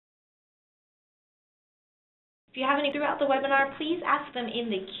If you have any throughout the webinar, please ask them in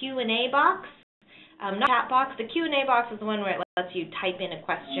the Q&A box, not chat box. The Q&A box is the one where it lets you type in a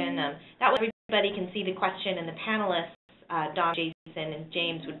question. That way everybody can see the question, and the panelists, Don, Jason, and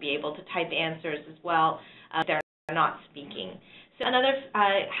James, would be able to type answers as well if they're not speaking. So another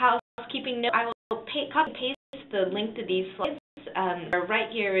housekeeping note, I will copy paste the link to these slides. Right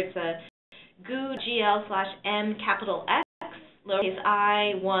here is a goo.gl/m capital X, lowercase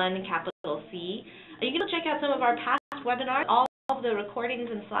I, 1, capital C. You can check out some of our past webinars. All of the recordings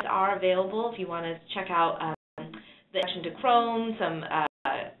and slides are available if you want to check out the introduction to Chrome, some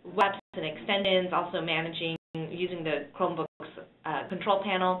web apps and extensions, also managing using the Chromebook's control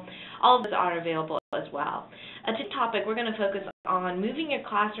panel. All of those are available as well. Today's topic, we're going to focus on moving your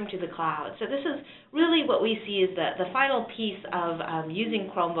classroom to the cloud. So this is really what we see as the final piece of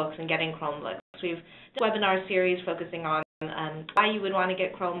using Chromebooks and getting Chromebooks. We've done a webinar series focusing on why you would want to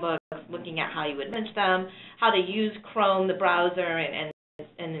get Chromebooks, looking at how you would manage them, how to use Chrome, the browser, and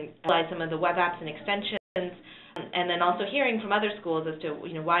utilize some of the web apps and extensions, and then also hearing from other schools as to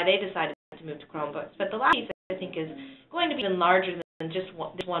why they decided to move to Chromebooks. But the last piece, I think, is going to be even larger than just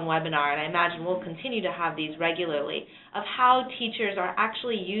one webinar, and I imagine we'll continue to have these regularly, of how teachers are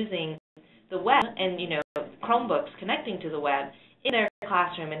actually using the web and Chromebooks connecting to the web in their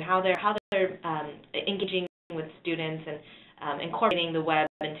classroom, and how they're engaging with students and incorporating the web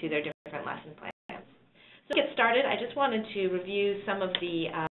into their different lesson plans. So to get started, I just wanted to review some of the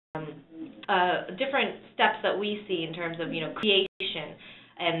different steps that we see in terms of creation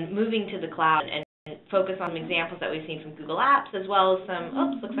and moving to the cloud, and focus on some examples that we've seen from Google Apps, as well as some,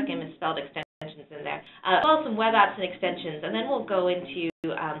 oops, looks like I misspelled extensions in there, as well as some web apps and extensions. And then we'll go into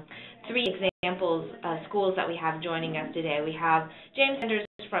 3 examples of schools that we have joining us today. We have James Sanders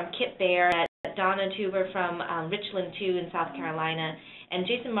from Kit Bear, Donna Tuber from Richland 2 in South Carolina, and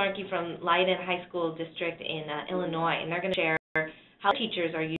Jason Markey from Leiden High School District in Illinois. And they're going to share how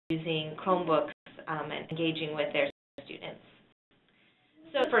teachers are using Chromebooks and engaging with their students.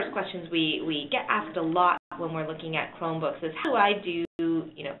 So the first questions we get asked a lot when we're looking at Chromebooks is, how do I do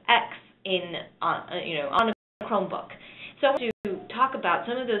X on a Chromebook? So I want to talk about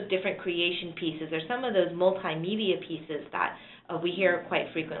some of those different creation pieces, or some of those multimedia pieces that we hear quite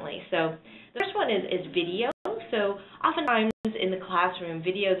frequently. So the first one is video. So oftentimes in the classroom,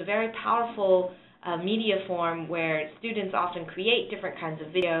 video is a very powerful media form where students often create different kinds of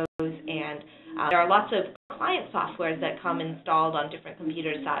videos, and there are lots of client softwares that come installed on different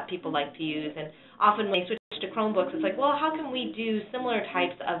computers that people like to use. And often when they switch to Chromebooks, it's like, well, how can we do similar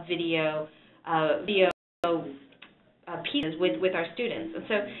types of video pieces with our students? And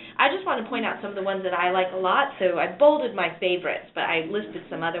so I just want to point out some of the ones that I like a lot. So I bolded my favorites, but I listed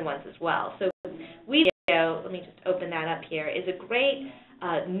some other ones as well. So Video, let me just open that up here, is a great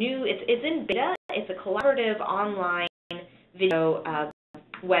new, it's in beta. It's a collaborative online video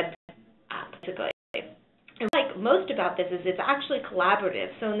web app, basically. And what I like most about this is it's actually collaborative.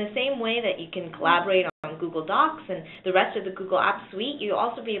 So in the same way that you can collaborate on Google Docs and the rest of the Google Apps Suite, you'll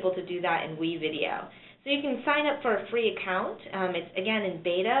also be able to do that in WeVideo. So you can sign up for a free account. It's, again, in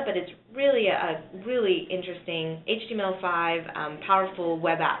beta, but it's really a really interesting HTML5 powerful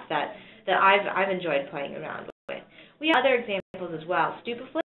web app that I've enjoyed playing around with. We have other examples as well.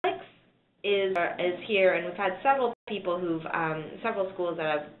 Stupeflix is here, and we've had several people several schools that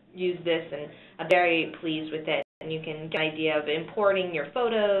have used this and are very pleased with it. And you can get an idea of importing your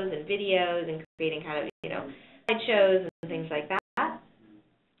photos and videos and creating kind of slideshows and things like that.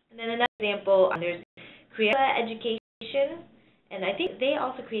 And then another example, there's Creative Education, and I think they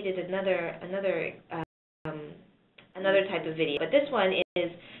also created another type of video. But this one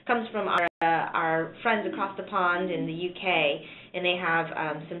comes from our friends across the pond in the UK, and they have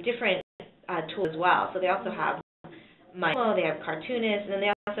some different tools as well. So they also have they have Cartoonist, and then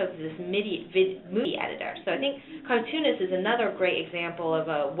they also have this movie editor. So I think Cartoonist is another great example of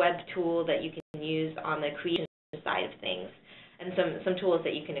a web tool that you can use on the creation side of things, and some tools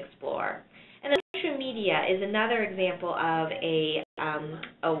that you can explore. And then social media is another example of a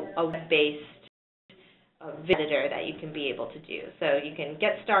web-based editor that you can be able to do. So you can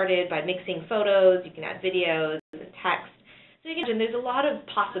get started by mixing photos, you can add videos and text. So you can imagine there's a lot of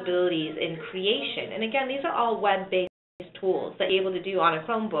possibilities in creation. And again, these are all web-based tools that you're able to do on a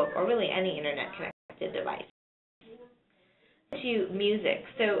Chromebook or really any internet-connected device. To music.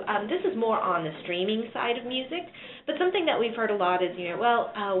 So this is more on the streaming side of music, but something that we've heard a lot is,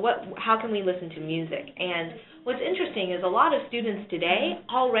 how can we listen to music? And what's interesting is a lot of students today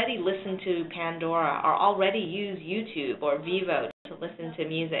already listen to Pandora or already use YouTube or Vivo to listen to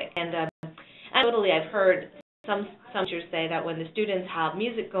music. And anecdotally, I've heard some teachers say that when the students have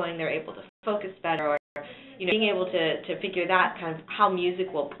music going, they're able to focus better, or being able to figure that kind of how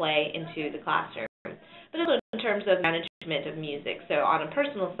music will play into the classroom. But also in terms of management of music. So on a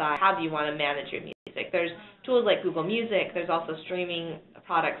personal side, how do you want to manage your music? There's tools like Google Music. There's also streaming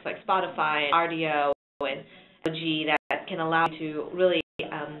products like Spotify, Audio, and OG that can allow you to really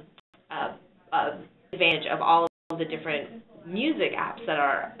advantage of all of the different music apps that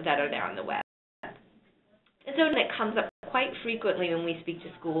are there on the web. And so that comes up quite frequently when we speak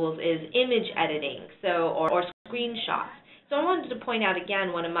to schools is image editing, or screenshots. So I wanted to point out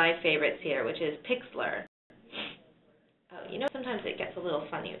again one of my favorites here, which is Pixlr. Oh, sometimes it gets a little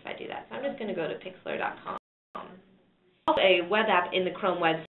funny if I do that. So I'm just going to go to pixlr.com. Also a web app in the Chrome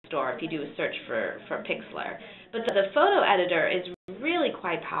Web Store if you do a search for Pixlr. But the photo editor is really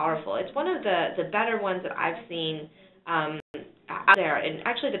quite powerful. It's one of the better ones that I've seen out there, and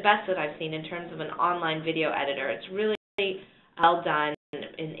actually the best that I've seen in terms of an online video editor. It's really well done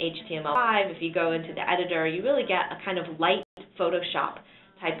in HTML5. If you go into the editor, you really get a kind of light Photoshop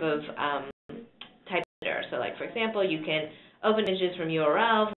type of editor. So like, for example, you can open images from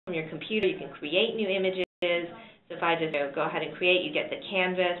URL from your computer. You can create new images. So if I just go ahead and create, you get the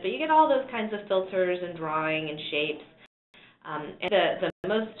canvas, but you get all those kinds of filters and drawing and shapes. And the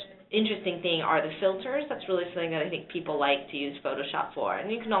most interesting thing are the filters. That's really something that I think people like to use Photoshop for.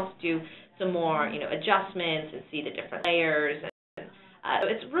 And you can also do some more, adjustments and see the different layers. And, so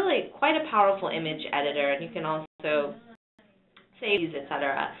it's really quite a powerful image editor, and you can also save,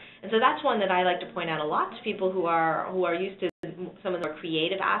 etc. And so that's one that I like to point out a lot to people who are used to some of the more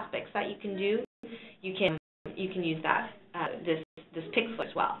creative aspects that you can do. You can use that this Pixlr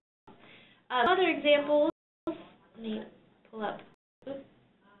as well. Other examples. Let me pull up. Let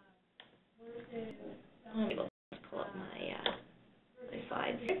me pull up my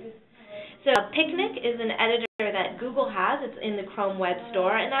slides here. So Picnic is an editor that Google has. It's in the Chrome Web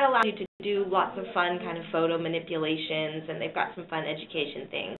Store, and that allows you to do lots of fun kind of photo manipulations, and they've got some fun education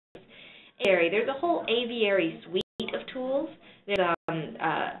things. There's a whole Aviary suite of tools. There's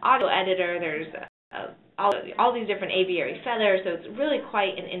audio editor. There's all these different Aviary feathers. So it's really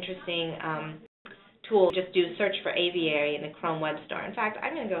quite an interesting tool. Just do a search for Aviary in the Chrome Web Store. In fact,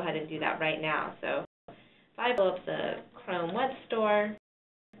 I'm going to go ahead and do that right now. So if I pull up the Chrome Web Store,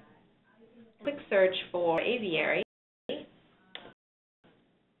 quick search for Aviary. You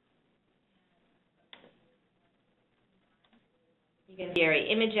can see Aviary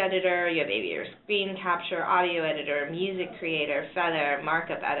Image Editor, you have Aviary Screen Capture, Audio Editor, Music Creator, Feather,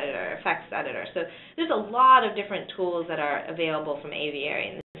 Markup Editor, Effects Editor. So there's a lot of different tools that are available from Aviary,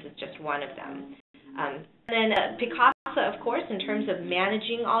 and this is just one of them. And then Picasa, of course, in terms of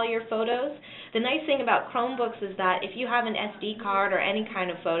managing all your photos. The nice thing about Chromebooks is that if you have an SD card or any kind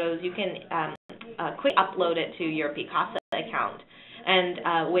of photos, you can quickly upload it to your Picasa account. And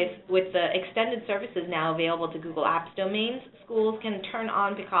with the extended services now available to Google Apps domains, schools can turn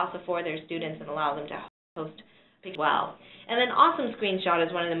on Picasa for their students and allow them to host Picasa as well. And then Awesome Screenshot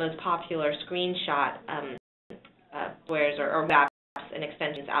is one of the most popular screenshot wares or apps and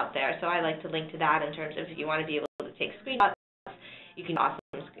extensions out there. So I like to link to that in terms of if you want to be able to take screenshots, you can Awesome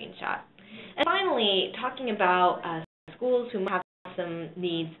Screenshot. And finally, talking about schools who have some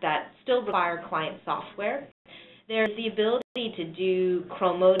needs that still require client software. There's the ability to do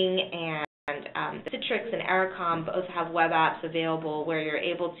Chromoding, and Citrix and Ericom both have web apps available where you're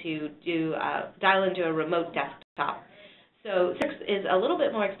able to dial into a remote desktop. So Citrix is a little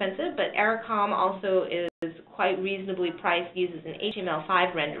bit more expensive, but Ericom also is quite reasonably priced, uses an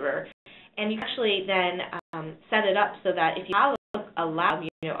HTML5 renderer, and you actually then set it up so that if you have a lab,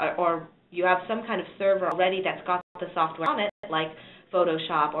 or you have some kind of server already that's got the software on it, like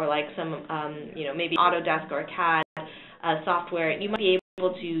Photoshop or like some, maybe Autodesk or CAD software, you might be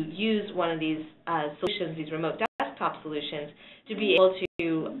able to use one of these solutions, these remote desktop solutions, to be able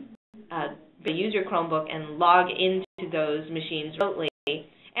to use your Chromebook and log into those machines remotely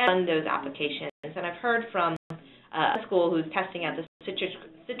and run those applications. And I've heard from a school who's testing out the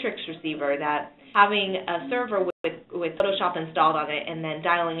Citrix receiver that having a server with Photoshop installed on it and then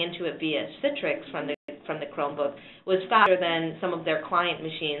dialing into it via Citrix from the Chromebook was faster than some of their client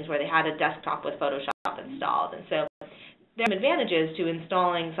machines where they had a desktop with Photoshop installed. And so there are advantages to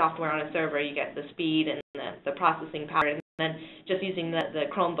installing software on a server. You get the speed and the processing power, and then just using the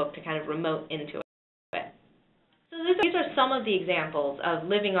Chromebook to kind of remote into it. So these are some of the examples of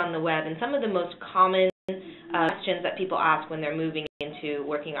living on the web and some of the most common questions that people ask when they're moving into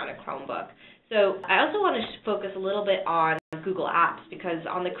working on a Chromebook. So I also want to focus a little bit on Google Apps, because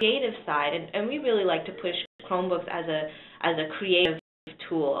on the creative side, and we really like to push Chromebooks as a creative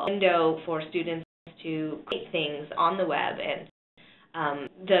tool, a window for students to create things on the web. And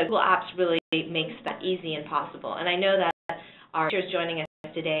the Google Apps really makes that easy and possible. And I know that our teachers joining us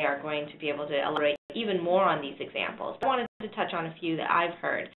today are going to be able to elaborate even more on these examples. But I wanted to touch on a few that I've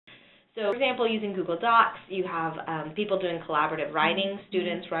heard. So, for example, using Google Docs, you have people doing collaborative writing,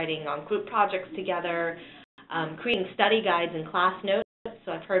 students writing on group projects together, creating study guides and class notes.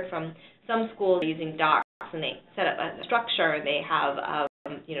 So I've heard from some schools using Docs, and they set up a structure, and they have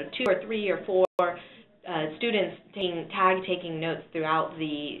 2 or 3 or 4 students taking notes throughout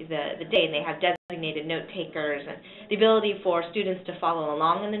the day, and they have designated note takers, and the ability for students to follow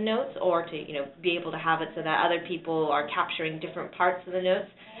along in the notes, or to be able to have it so that other people are capturing different parts of the notes,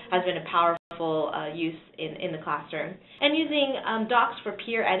 has been a powerful use in the classroom. And using Docs for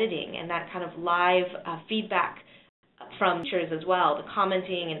peer editing and that kind of live feedback from teachers as well, the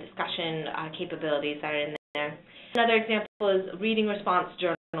commenting and discussion capabilities that are in there. Another example is reading response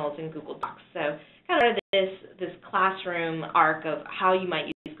journals in Google Docs. So kind of this classroom arc of how you might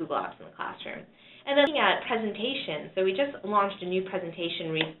use Google Apps in the classroom. And then looking at presentation. So we just launched a new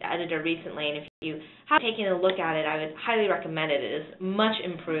presentation editor recently, and if you haven't taken a look at it, I would highly recommend it. It is much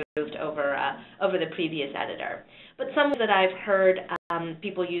improved over the previous editor. But some that I've heard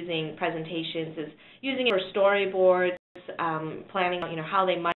people using presentations is using it for storyboards, planning how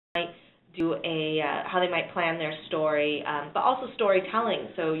they might how they might plan their story, but also storytelling.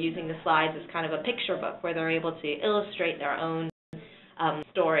 So using the slides as kind of a picture book where they're able to illustrate their own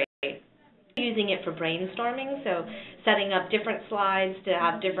story. Using it for brainstorming, so setting up different slides to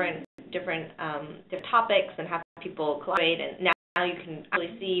have different topics and have people collaborate, and now you can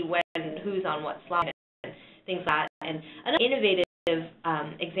actually see who's on what slide and things like that. And another innovative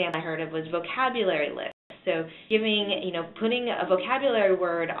example I heard of was vocabulary lists. So putting a vocabulary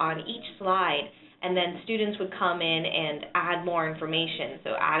word on each slide, and then students would come in and add more information.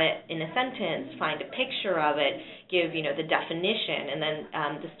 So add it in a sentence, find a picture of it, give the definition, and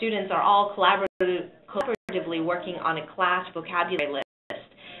then the students are all collaboratively working on a class vocabulary list.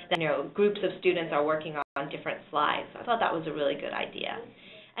 Then groups of students are working on different slides. So I thought that was a really good idea.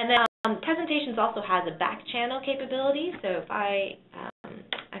 And then presentations also has a back channel capability. So if I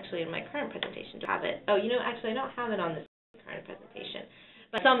actually in my current presentation do have it. Actually I don't have it on this current presentation.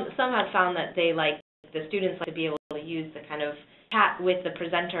 But some have found that the students like to be able to use the kind of chat with the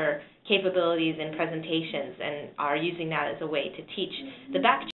presenter capabilities in presentations, and are using that as a way to teach the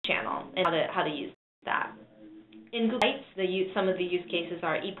back channel and how to use that. In Google Sites, some of the use cases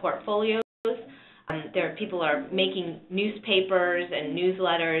are e-portfolios. People are making newspapers and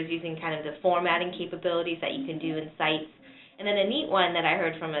newsletters using kind of the formatting capabilities that you can do in Sites. And then a neat one that I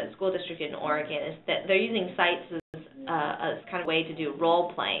heard from a school district in Oregon is that they're using Sites as kind of way to do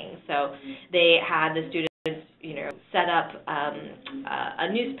role playing. So they had the students, set up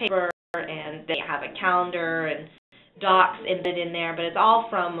a newspaper, and they have a calendar and docs embedded in there, but it's all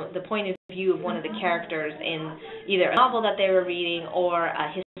from the point of view of one of the characters in either a novel that they were reading or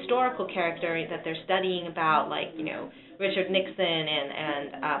a historical character that they're studying about, like Richard Nixon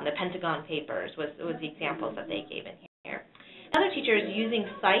and the Pentagon Papers was the examples that they gave in here. Other teachers using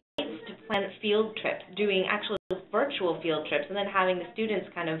Sites to plan field trips, doing actual virtual field trips, and then having the students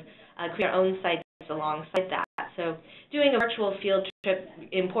kind of create their own sites alongside that. So doing a virtual field trip,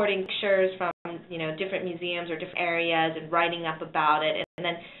 importing pictures from different museums or different areas and writing up about it, and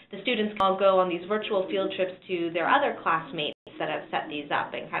then the students can all go on these virtual field trips to their other classmates that have set these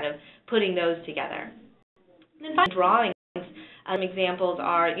up and kind of putting those together. And then finally, drawings. Some examples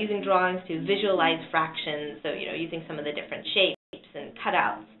are using drawings to visualize fractions, so using some of the different shapes and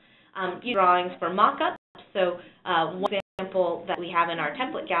cutouts. Using drawings for mock-ups. So one example that we have in our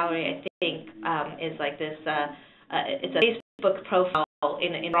template gallery, I think, is like this. It's a Facebook profile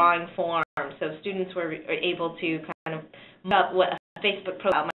in drawing form. So students were able to kind of map up what a Facebook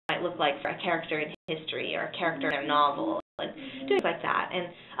profile might look like for a character in history or a character in a novel, and things like that. And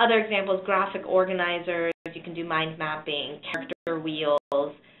other examples, graphic organizers. You can do mind mapping, character wheels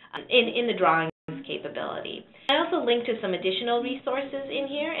in the drawings capability. I also linked to some additional resources in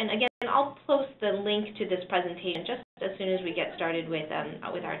here, and again, I'll post the link to this presentation just as soon as we get started with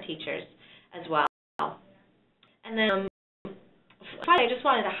our teachers as well. And then finally, I just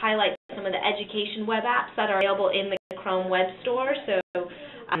wanted to highlight some of the education web apps that are available in the Chrome Web Store. So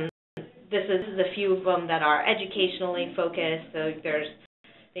this is a few of them that are educationally focused. So there's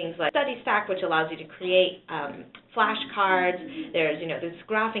things like Study Stack, which allows you to create flashcards. There's this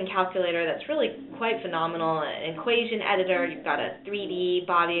graphing calculator that's really quite phenomenal. An equation editor. You've got a 3D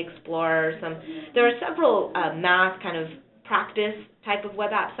body explorer. There are several math kind of practice type of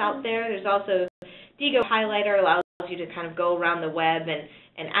web apps out there. There's also Digo Highlighter, allows you to kind of go around the web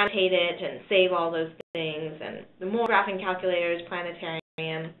and annotate it and save all those things, and the more graphing calculators, planetarium,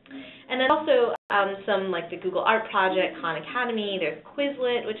 and then also some like the Google Art Project, Khan Academy. There's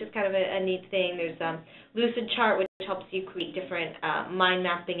Quizlet, which is kind of a neat thing. There's Lucid Chart, which helps you create different mind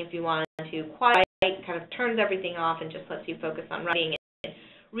mapping if you want to. Quiet kind of turns everything off and just lets you focus on writing.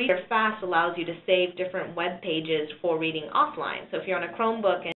 Reader Fast allows you to save different web pages for reading offline. So if you're on a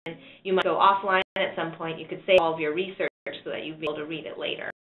Chromebook and you might go offline at some point, you could save all of your research so that you'd be able to read it later.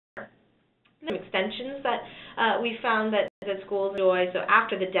 Some extensions that we found that schools enjoy. So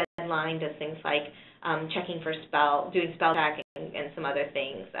after the deadline, does things like checking for doing spell check and some other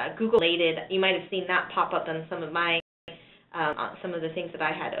things. Google Related, you might have seen that pop up on some of my some of the things that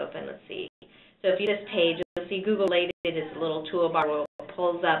I had open. Let's see. So if you this page, you'll see Google Related is a little toolbar where it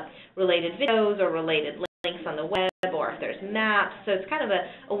pulls up related videos or related links on the web, or if there's maps. So it's kind of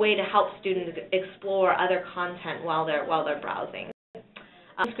a way to help students explore other content while they're browsing.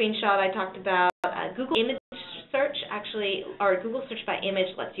 Screenshot I talked about. Google Image Search actually, or Google Search by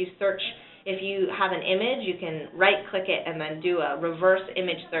Image lets you search. If you have an image, you can right-click it and then do a reverse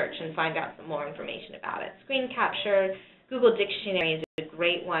image search and find out some more information about it. Screen capture. Google Dictionary is a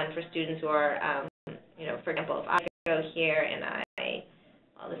great one for students who are, for example, if I go here and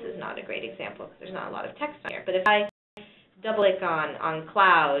well, this is not a great example because there's not a lot of text on here, but if I double-click on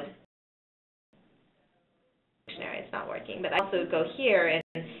cloud, Dictionary, it's not working, but I also go here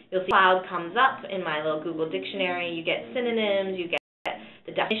and you'll see cloud comes up in my little Google Dictionary. You get synonyms, you get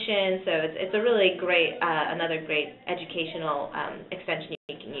the definition, so it's a really great, another great educational extension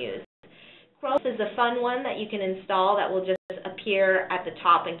you can use. Chrome is a fun one that you can install that will just appear at the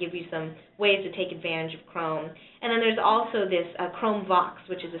top and give you some ways to take advantage of Chrome. And then there's also this Chrome Vox,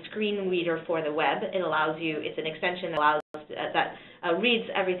 which is a screen reader for the web. It allows you, it's an extension that allows that reads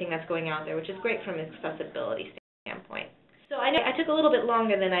everything that's going out there, which is great from an accessibility standpoint. So I know I took a little bit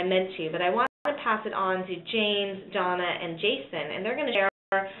longer than I meant to, but I want to pass it on to James, Donna, and Jason, and they're going to share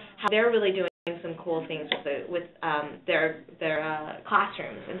how they're really doing some cool things with their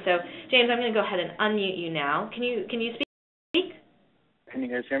classrooms. And so, James, I'm going to go ahead and unmute you now. Can you speak? Can you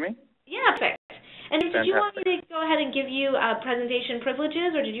guys hear me? Yeah, perfect. And did you want me to go ahead and give you presentation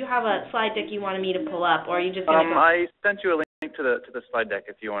privileges, or did you have a slide deck you wanted me to pull up, or are you just going to I sent you a link to the slide deck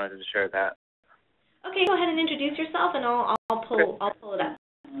if you wanted to share that. Okay, go ahead and introduce yourself, and I'll pull it up. All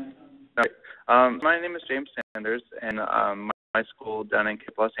right. My name is James Sanders, and my school down in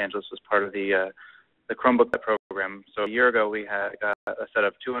Cape Los Angeles was part of the Chromebook program. So a year ago, we got a set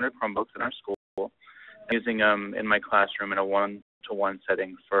of 200 Chromebooks in our school, using them in my classroom in a one-to-one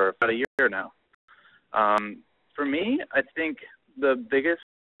setting for about a year now. For me, I think the biggest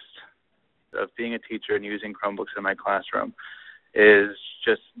of being a teacher and using Chromebooks in my classroom is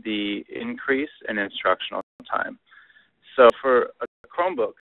just the increase in instructional time. So for a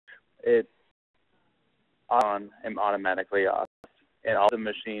Chromebook, it's on and automatically off, and all the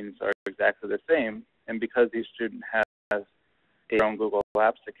machines are exactly the same. And because each student has their own Google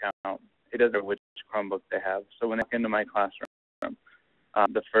Apps account, it doesn't matter which Chromebook they have. So when they walk into my classroom,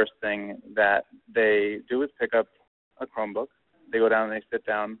 the first thing that they do is pick up a Chromebook. They go down, they sit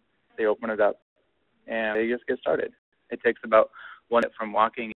down, they open it up, and they just get started. It takes about 1 minute from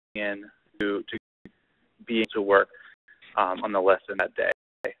walking in to being to work on the lesson that day.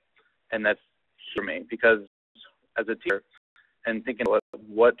 And that's for me, because as a teacher and thinking about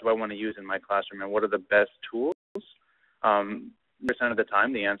what do I want to use in my classroom and what are the best tools, 100% of the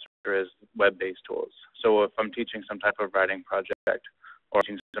time the answer is web-based tools. So if I'm teaching some type of writing project or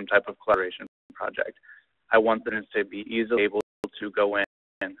teaching some type of collaboration project, I want students to be easily able to go in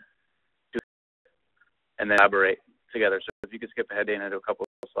and then collaborate together. So if you could skip ahead, Dana, to a couple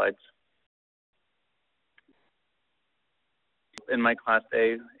of slides. In my class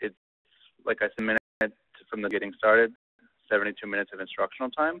A, it's like I said, minutes from the getting started, 72 minutes of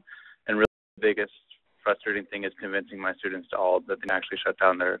instructional time, and really the biggest frustrating thing is convincing my students to all that they can actually shut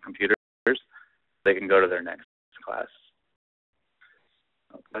down their computers so they can go to their next class.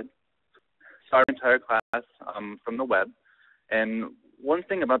 Okay. So our entire class from the web, and one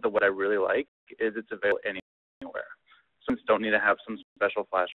thing about the web I really like is it's available anywhere. Students don't need to have some special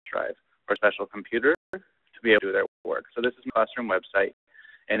flash drive or special computer to be able to do their work. So this is my classroom website,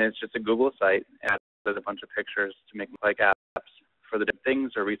 and it's just a Google site, and there's a bunch of pictures to make like apps for the different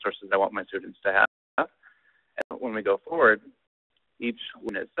things or resources I want my students to have. And when we go forward, each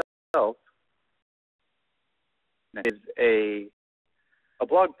one itself is a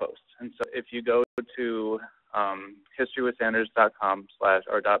blog post. And so if you go to historywithsanders.com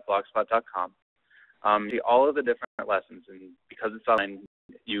or .blogspot.com, see all of the different lessons, and because it's online,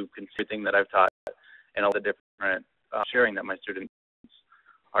 you can see everything that I've taught and all the different sharing that my students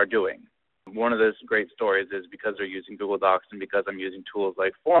are doing. One of those great stories is because they're using Google Docs and because I'm using tools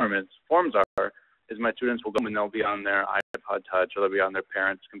like Forms is my students will go and they'll be on their iPod Touch or they'll be on their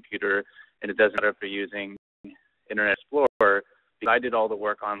parents' computer, and it doesn't matter if they're using Internet Explorer. Because I did all the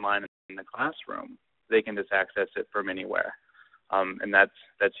work online in the classroom, they can just access it from anywhere, and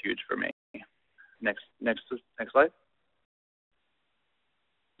that's huge for me. Next slide.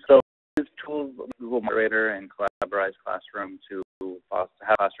 So this tool, Google Moderator and Collaborate Classroom, to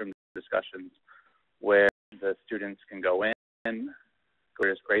have classroom discussions where the students can go in.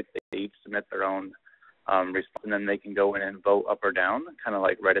 It's great. They each submit their own response, and then they can go in and vote up or down, kind of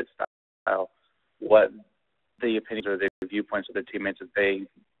like Reddit style, what the opinions or the viewpoints of their teammates that they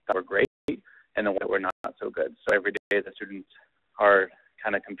thought were great and the ones that were not so good. So every day the students are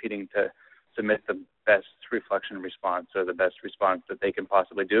kind of competing to submit the best reflection response or the best response that they can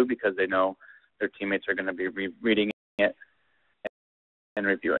possibly do because they know their teammates are going to be reading it and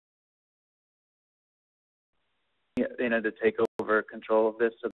reviewing. Dana, to take over control of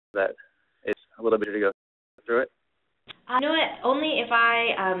this so that it's a little bit easier to go through it? Know it only if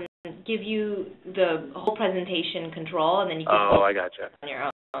I give you the whole presentation control, and then you can I gotcha. On your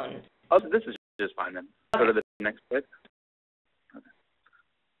own. Oh, so this is just fine then. Okay. Go to the next slide. Okay.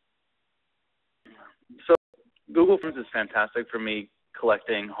 So Google Forms is fantastic for me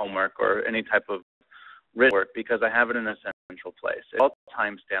collecting homework or any type of written work because I have it in a central place. It's all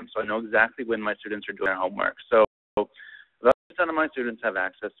timestamped, so I know exactly when my students are doing their homework. So about 50% of my students have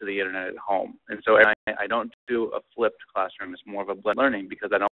access to the internet at home. And so I don't do a flipped classroom. It's more of a blended learning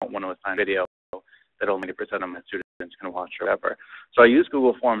because I don't want to assign video that only 80% of my students can watch or whatever. So I use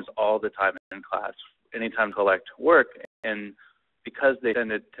Google Forms all the time in class, anytime to collect work. And because they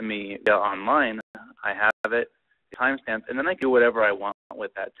send it to me online, I have it timestamped, and then I can do whatever I want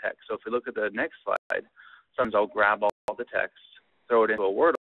with that text. So if we look at the next slide, sometimes I'll grab all the text, throw it into a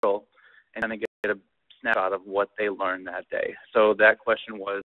Wordle, and then I get a snapshot of what they learned that day. So that question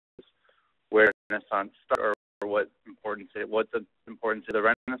was, where Renaissance started, or what's the importance of the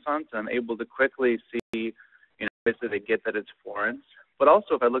Renaissance? And I'm able to quickly see, obviously they get that it's Florence, but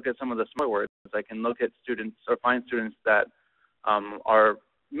also if I look at some of the smaller words, I can look at students or find students that are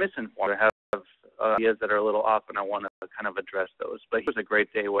misinformed or have ideas that are a little off, and I want to kind of address those. But here's a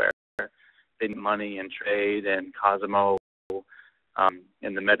great day where money and trade and Cosimo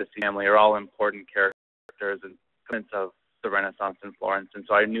and the Medici family are all important characters and components of the Renaissance in Florence. And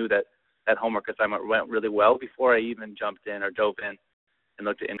so I knew that homework assignment went really well before I even jumped in or dove in and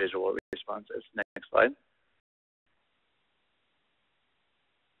looked at individual responses. Next slide.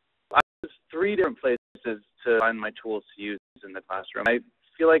 I have 3 different places to find my tools to use in the classroom. I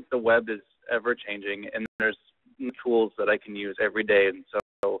feel like the web is ever changing, and there's new tools that I can use every day. And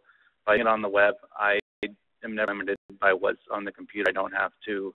so if I get on the web, I am never limited by what's on the computer. I don't have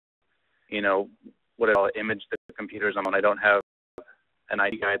to, image the computers I'm on. I don't have an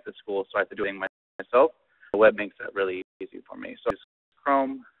ID guy at the school, so I have to do it myself. The web makes that really easy for me. So I use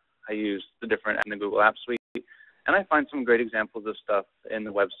Chrome, I use the different apps in the Google App Suite, and I find some great examples of stuff in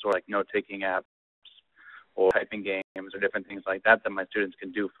the web store, like note-taking apps or typing games or different things like that my students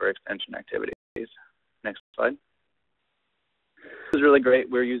can do for extension activities. Next slide. This is really great.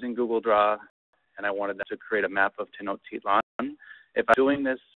 We're using Google Draw, and I wanted to create a map of Tenoch Titlan. If I'm doing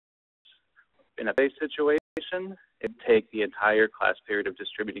this in a base situation, it'd take the entire class period of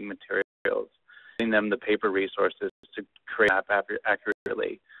distributing materials, giving them the paper resources to create a map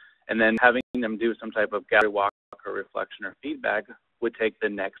accurately, and then having them do some type of gallery walk or reflection or feedback would take the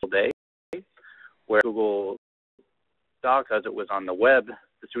next day. Where Google Docs, as it was on the web,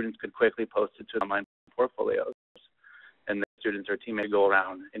 the students could quickly post it to online portfolios, and the students or teammates go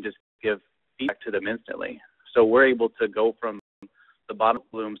around and just give feedback to them instantly. So we're able to go from the bottom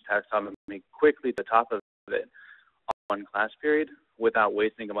of Bloom's taxonomy quickly to the top of it on one class period without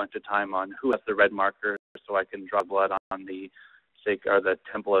wasting a bunch of time on who has the red marker so I can draw blood on the stake or the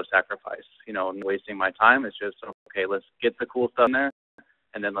temple of sacrifice. And wasting my time. It's just, okay, let's get the cool stuff in there,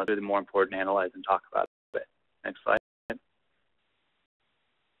 and then let's do the more important, analyze and talk about it. Next slide.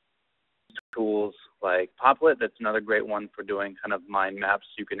 Tools like Poplet, that's another great one for doing kind of mind maps.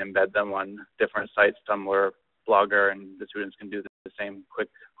 You can embed them on different sites, Tumblr, Blogger, and the students can do the same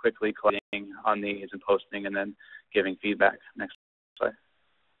quickly collecting on these and posting and then giving feedback. Next slide.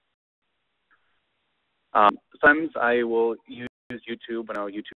 Sometimes I will use YouTube. I know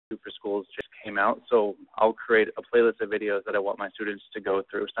YouTube for Schools just came out, so I'll create a playlist of videos that I want my students to go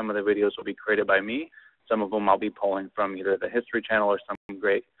through. Some of the videos will be created by me. Some of them I'll be pulling from either the History Channel or some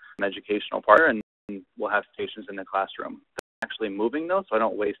great educational partner, and we'll have stations in the classroom. I'm actually moving though, so I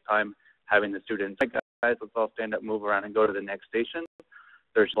don't waste time having the students, hey guys, let's all stand up, move around, and go to the next station.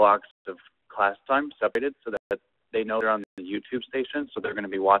 there's blocks of class time separated so that they know they're on the YouTube station, so they're going to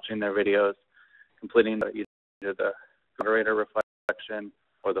be watching their videos, completing either the moderator reflection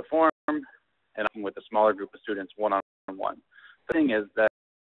or the form, and working with a smaller group of students one-on-one. The thing is that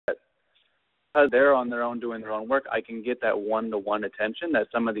because they're on their own doing their own work, I can get that one-to-one attention that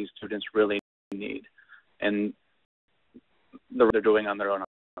some of these students really need, and they're doing on their own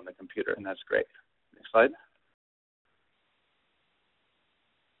on the computer, and that's great. Next slide.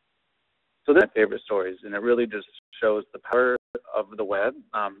 So they're my favorite stories, and it really just shows the power of the web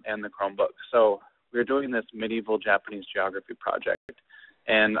and the Chromebook. So we're doing this medieval Japanese geography project,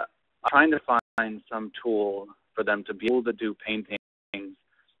 and I'm trying to find some tool for them to be able to do paintings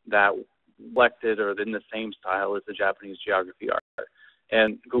that reflected or in the same style as the Japanese geography art.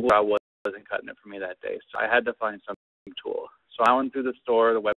 And Google wasn't cutting it for me that day, so I had to find some tool. So I went through the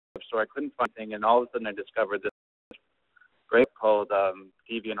store, the web store. I couldn't find anything, and all of a sudden I discovered this great called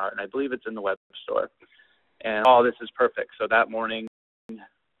DeviantArt, and I believe it's in the web store. And this is perfect. So that morning,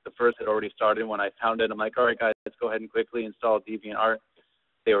 the first had already started. When I found it, I'm like, all right, guys, let's go ahead and quickly install DeviantArt.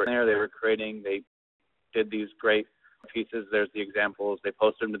 They were there. They were creating. They did these great pieces. There's the examples. They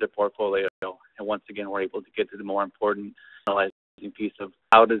posted them to their portfolio. And once again, we're able to get to the more important analyzing piece of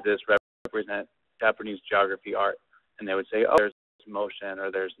how does this represent Japanese geography art. And they would say, oh, there's motion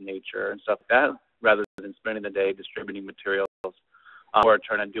or there's nature and stuff like that, rather than spending the day distributing materials or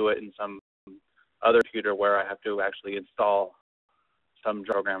trying to do it in some other computer where I have to actually install some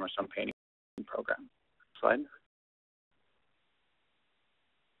program or some painting program. Slide.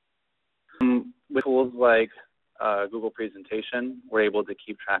 With tools like Google Presentation, we're able to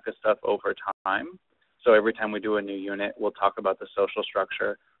keep track of stuff over time. So every time we do a new unit, we'll talk about the social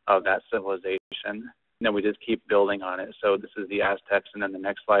structure of that civilization. And then we just keep building on it. So this is the Aztecs, and then the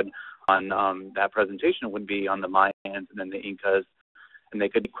next slide on that presentation would be on the Mayans and then the Incas. And they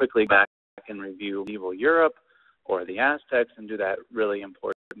could quickly go back and review medieval Europe or the Aztecs and do that really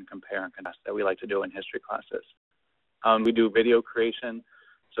important compare and contrast that we like to do in history classes. We do video creation,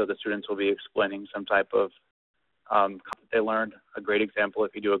 so the students will be explaining some type of content they learned. A great example,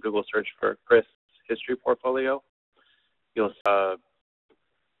 if you do a Google search for Chris History Portfolio, you'll see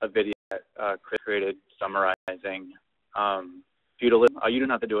a video that Chris created summarizing feudalism. You don't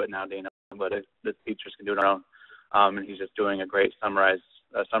have to do it now, Dana, but the teachers can do it on their own. And he's just doing a great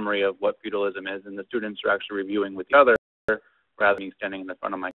summary of what feudalism is, and the students are actually reviewing with each other rather than me standing in the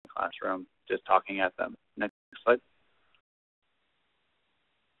front of my classroom just talking at them. Next slide.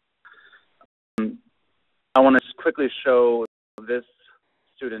 I want to quickly show this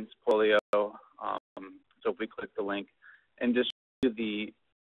student's portfolio. So if we click the link and just show the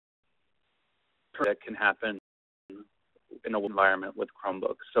that can happen in an environment with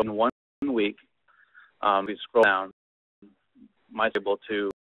Chromebooks. So in 1 week, we scroll down, might be able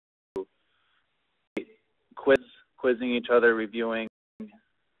to quizzing each other, reviewing.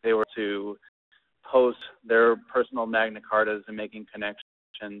 They were to post their personal Magna Cartas and making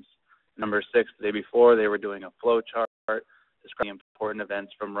connections. Number 6, the day before, they were doing a flow chart describing important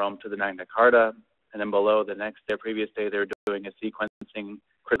events from Rome to the Magna Carta. And then below, the next day, previous day, they were doing a sequencing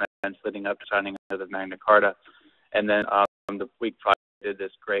events leading up to signing of the Magna Carta. And then the week prior, did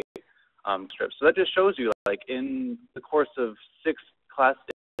this great strip. So that just shows you, like, in the course of 6 class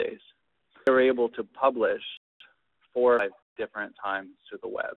days, they were able to publish 4 or 5 different times to the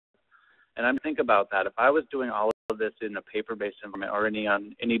web. And I'm thinking about that. If I was doing all of this in a paper-based environment or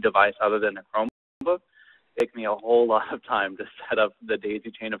on any device other than a Chromebook, it'd take me a whole lot of time to set up the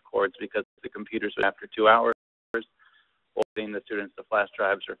daisy chain of cords because the computers would, after 2 hours, or getting the students the flash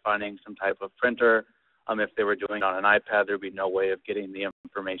drives or finding some type of printer. If they were doing it on an iPad, there'd be no way of getting the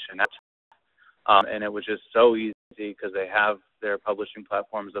information out. And it was just so easy because they have their publishing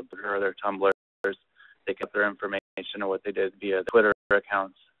platforms up there, their Tumblrs. They kept their information or what they did via the Twitter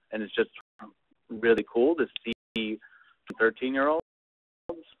accounts. And it's just really cool to see 13-year-olds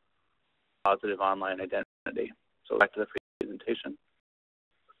positive online identity. So back to the presentation.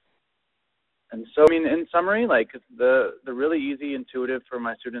 And so, I mean, in summary, like the really easy, intuitive for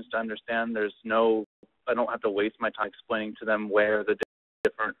my students to understand. I don't have to waste my time explaining to them where the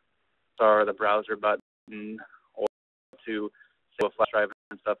different are, the browser button, or to say a flash drive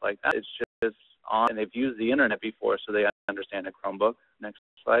and stuff like that. It's just on, and they've used the internet before, so they understand a Chromebook. Next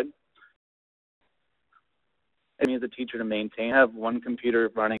slide. I need the teacher to maintain. I have one computer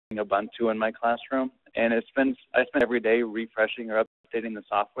running Ubuntu in my classroom, and I spend every day refreshing or updating the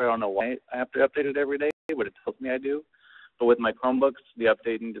software. I don't know why I have to update it every day, but it tells me I do. But with my Chromebooks, the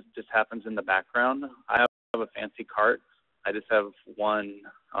updating just happens in the background. I have a fancy cart. I just have one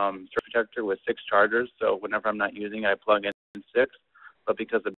surface protector with 6 chargers, so whenever I'm not using it, I plug in 6. but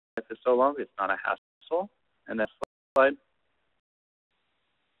because the path is so long, it's not a hassle. And that slide,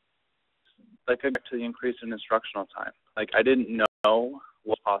 like, back to the increase in instructional time. Like, I didn't know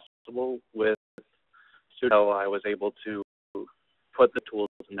what was possible with students until I was able to put the tools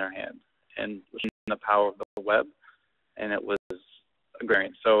in their hand and the power of the web, and it was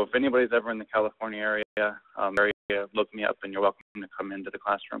great. So if anybody's ever in the California area, look me up, and you're welcome to come into the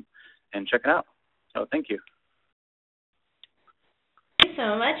classroom and check it out. So thank you. Thank you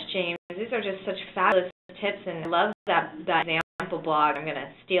so much, James. These are just such fabulous tips, and I love that example blog. I'm going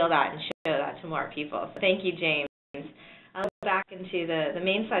to steal that and show that to more people. So thank you, James. I'll go back into the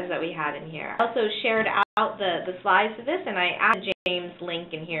main slides that we had in here. I also shared out the slides of this, and I added James'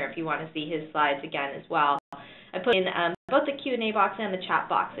 link in here if you want to see his slides again as well. I put in both the Q&A box and the chat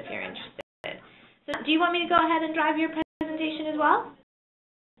box if you're interested. So do you want me to go ahead and drive your presentation as well?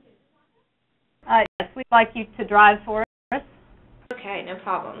 Yes, we'd like you to drive for us. Okay, no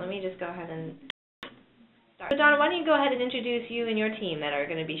problem. Let me just go ahead and start. So Donna, why don't you go ahead and introduce you and your team that are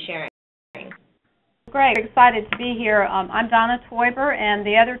going to be sharing. Great. We're excited to be here. I'm Donna Toiber, and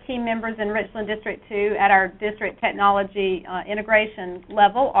the other team members in Richland District 2 at our district technology integration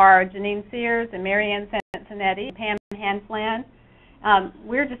level are Janine Sears and Marianne Cincinnati, Pam Hansland.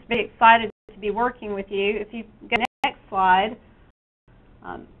 We're just very excited to be working with you. If you go to the next slide,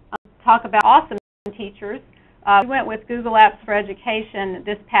 I'll talk about awesome teachers. We went with Google Apps for Education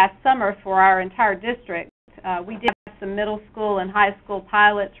this past summer for our entire district. We did have some middle school and high school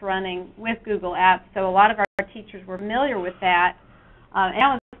pilots running with Google Apps, so a lot of our teachers were familiar with that. And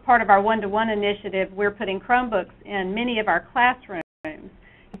that was part of our one-to-one initiative. We're putting Chromebooks in many of our classrooms.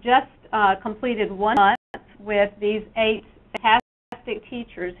 We just completed 1 month with these 8 fantastic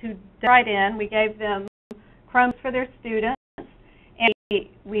teachers who dove right in. We gave them Chromebooks for their students, and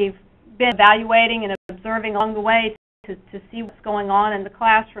we've been evaluating and observing along the way to see what's going on in the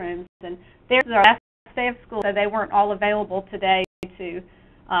classrooms. And this is our last day of school, so they weren't all available today to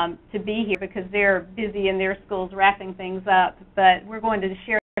be here because they're busy in their schools wrapping things up. But we're going to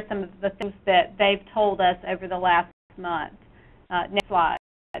share some of the things that they've told us over the last month. Next slide.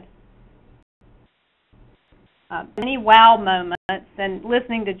 Many wow moments, and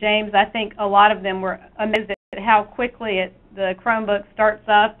listening to James, I think a lot of them were amazed at how quickly the Chromebook starts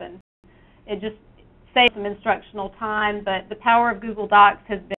up, and it just saves some instructional time. But the power of Google Docs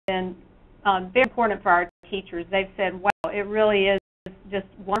has been very important for our teachers. They've said, wow, it really is just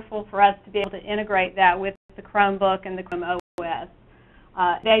wonderful for us to be able to integrate that with the Chromebook and the Chrome OS.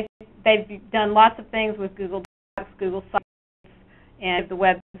 They've done lots of things with Google Docs, Google Sites, and the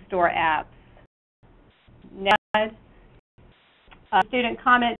web store apps. Next slide. Student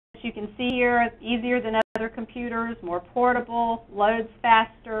comments you can see here, easier than other computers, more portable, loads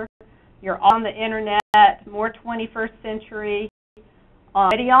faster, you're on the internet, more 21st century.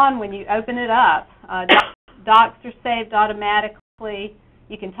 Already on when you open it up. Docs are saved automatically.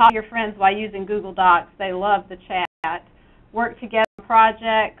 You can talk to your friends while using Google Docs. They love the chat. Work together on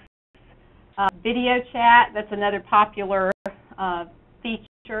projects. Video chat, that's another popular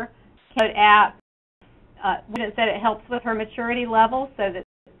feature. Code app. It said it helps with her maturity level, so that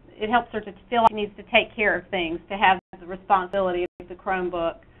it helps her to feel like she needs to take care of things, to have the responsibility of the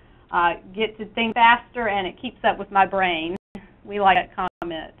Chromebook. Get to think faster, and it keeps up with my brain. We like that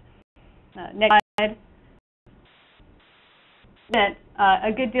comment. Next slide. Spent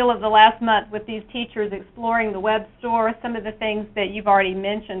a good deal of the last month with these teachers exploring the web store. Some of the things that you've already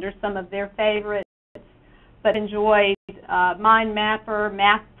mentioned are some of their favorites, but enjoyed Mind Mapper,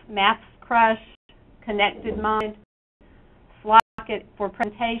 Maths Crush, Connected Mind, Slocket for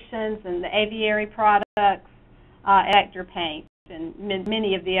presentations, and the Aviary products, Actor Paint, and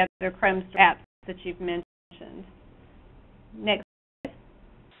many of the other Chrome apps that you've mentioned. Next.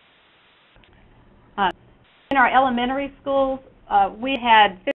 In our elementary schools, we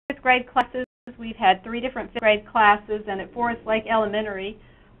had 5th grade classes. We've had 3 different 5th grade classes, and at Forest Lake Elementary,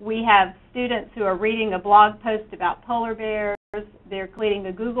 we have students who are reading a blog post about polar bears. They're completing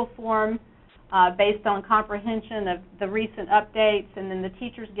a Google form based on comprehension of the recent updates, and then the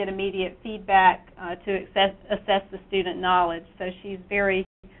teachers get immediate feedback to assess the student knowledge. So she's very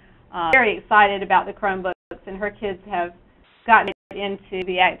excited about the Chromebooks, and her kids have gotten into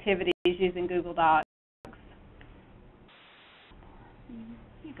the activities using Google Docs.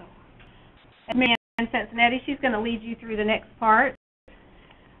 You go. And Marianne Cincinnati, she's going to lead you through the next part.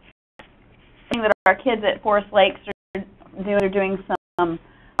 That our kids at Forest Lakes are doing some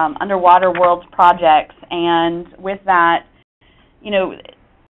underwater worlds projects, and with that,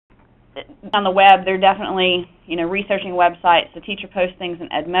 on the web, they're definitely, researching websites. The teacher posts things in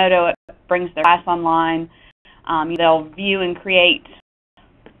Edmodo. It brings their class online. They'll view and create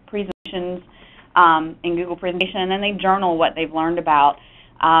presentations in Google Presentation, and then they journal what they've learned about.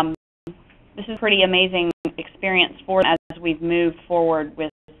 This is a pretty amazing experience for them as we've moved forward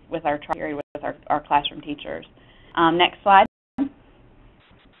with our trial period with our classroom teachers. Next slide.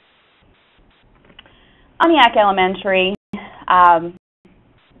 Oniak Elementary,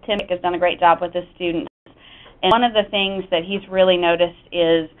 Tim has done a great job with the students. And one of the things that he's really noticed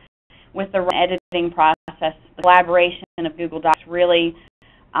is with the editing process, the collaboration of Google Docs really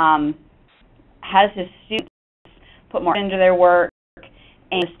has his students put more into their work.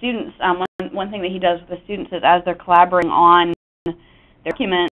 And the students, one thing that he does with the students is as they're collaborating on their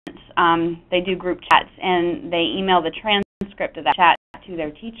documents, they do group chats and they email the transcript of that chat to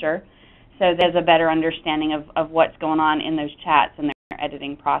their teacher, so there's a better understanding of what's going on in those chats and their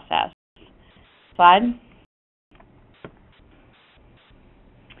editing process. Slide.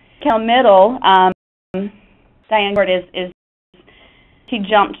 Cal Middle, Diane Gord she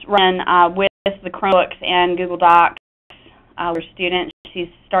jumped run with the Chromebooks and Google Docs with students. She's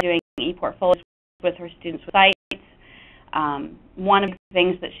started doing e-portfolios with her students with sites. One of the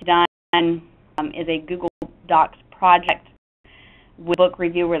things that she's done is a Google Docs project with book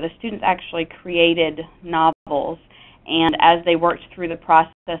review where the students actually created novels, and as they worked through the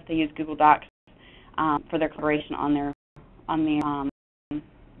process, they used Google Docs for their collaboration on their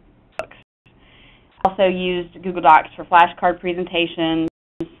books. Also used Google Docs for flashcard presentations,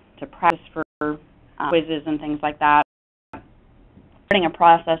 to practice for quizzes and things like that. Starting a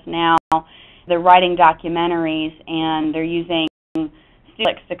process now, they're writing documentaries, and they're using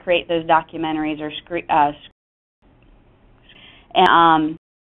students to create those documentaries or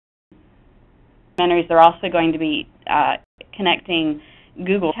documentaries. They're also going to be connecting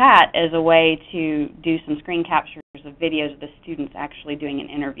Google Chat as a way to do some screen captures of videos of the students actually doing an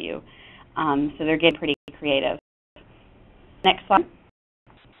interview. So they're getting pretty creative. Next slide.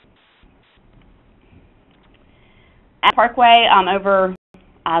 At Parkway, over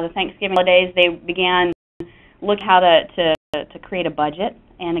the Thanksgiving holidays, they began looking how to create a budget,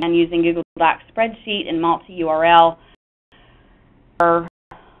 and again using Google Docs spreadsheet and multi-URL to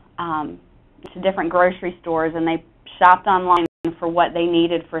different grocery stores, and they shopped online for what they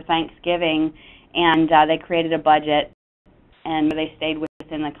needed for Thanksgiving, and they created a budget, and they stayed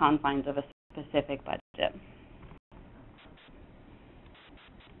within the confines of a specific budget.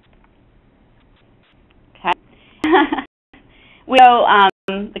 Okay.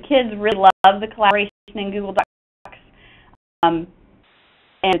 The kids really love the collaboration in Google Docs, and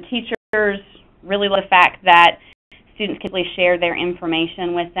the teachers really love the fact that students can really share their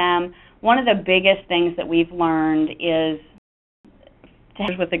information with them. One of the biggest things that we've learned is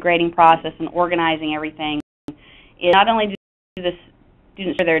with the grading process and organizing everything is not only do the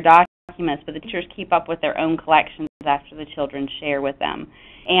students share their documents, but the teachers keep up with their own collections after the children share with them.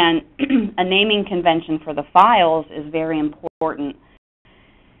 And a naming convention for the files is very important.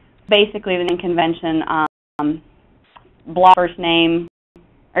 Basically, the naming convention, block first name,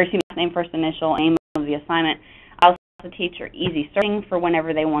 or excuse me, name first initial, name of the assignment, allows the teacher easy searching for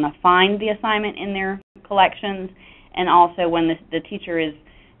whenever they want to find the assignment in their collections, and also when the teacher is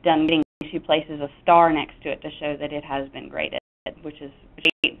done grading, she places a star next to it to show that it has been graded, which is a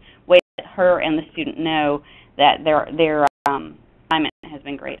great way that her and the student know that their assignment has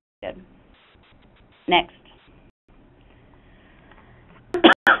been graded. Next.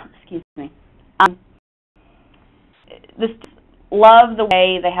 Excuse me. The students love the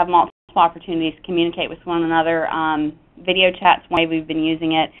way they have multiple opportunities to communicate with one another. Video chat's one way we've been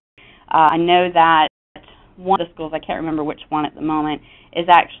using it. I know that one of the schools, I can't remember which one at the moment, is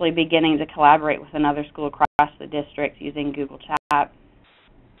actually beginning to collaborate with another school across the district using Google Chat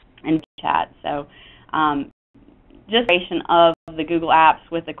and Chat. So just creation of the Google apps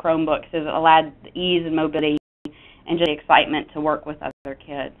with the Chromebooks has allowed the ease and mobility and just the excitement to work with other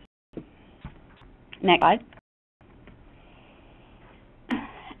kids. Next slide.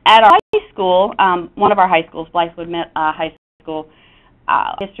 At our high school, one of our high schools, Blythewood High School,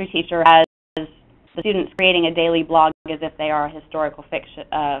 history teacher has the students creating a daily blog as if they are a historical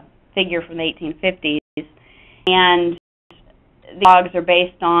figure from the 1850s. And the blogs are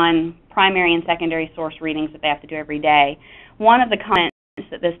based on primary and secondary source readings that they have to do every day. One of the comments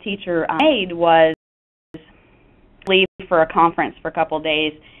that this teacher made was leave for a conference for a couple of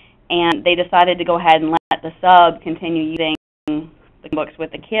days, and they decided to go ahead and let the sub continue using the books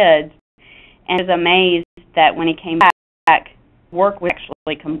with the kids, and was amazed that when he came back, work was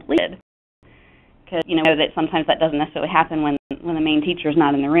actually completed. Because you know that sometimes that doesn't necessarily happen when the main teacher is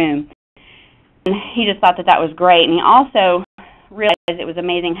not in the room. And he just thought that was great, and he also realized it was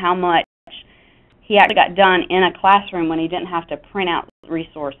amazing how much he actually got done in a classroom when he didn't have to print out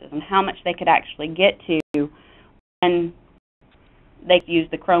resources, and how much they could actually get to when they could use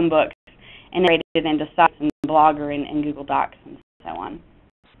the Chromebooks and integrate it into sites and Blogger and Google Docs and so on.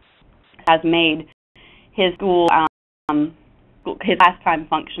 It has made his school, his class time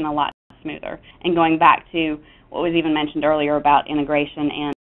function a lot smoother. And going back to what was even mentioned earlier about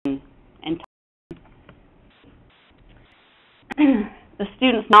integration and the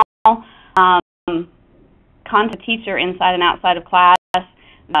students now contact the teacher inside and outside of class,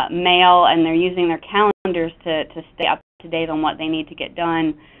 mail, and they're using their calendars to stay up to date on what they need to get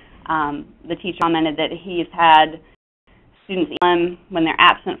done. The teacher commented that he's had students email him when they're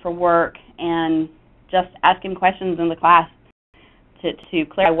absent for work and just ask him questions in the class to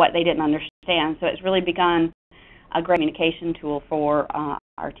clarify what they didn't understand. So it's really become a great communication tool for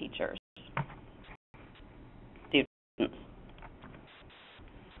our teachers, students.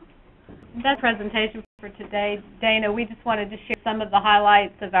 That's the presentation for today. Dana, we just wanted to share some of the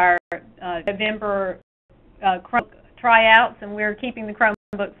highlights of our November Chromebook tryouts, and we're keeping the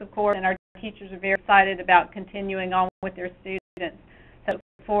Chromebooks, of course, and our teachers are very excited about continuing on with their students. So look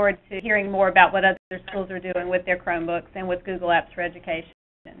forward to hearing more about what other schools are doing with their Chromebooks and with Google Apps for Education.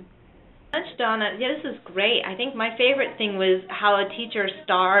 Thanks, Donna. Yeah, this is great. I think my favorite thing was how a teacher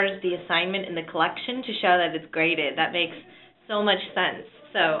stars the assignment in the collection to show that it's graded. That makes so much sense.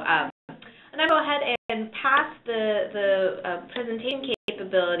 So, and I'll go ahead and pass the presentation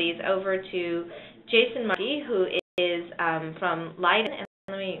capabilities over to Jason Markey, who is from Leiden. And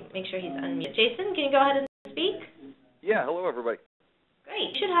let me make sure he's unmuted. Jason, can you go ahead and speak? Yeah, hello everybody.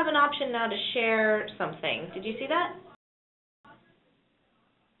 Great. You should have an option now to share something. Did you see that?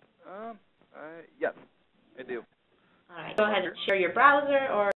 Yes, I do. All right. Go ahead and share your browser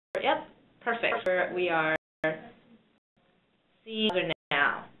or, yep, perfect. We are seeing it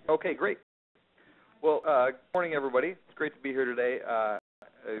now. Okay, great. Well, good morning everybody. It's great to be here today. I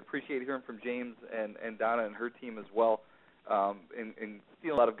appreciate hearing from James and Donna and her team as well, and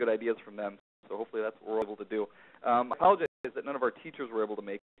stealing a lot of good ideas from them. So hopefully that's what we're able to do. I apologize that none of our teachers were able to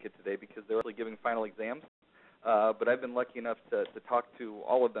make it today because they're actually giving final exams. But I've been lucky enough to talk to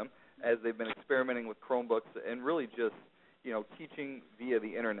all of them as they've been experimenting with Chromebooks and really just, teaching via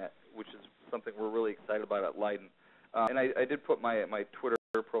the internet, which is something we're really excited about at Leiden. And I did put my Twitter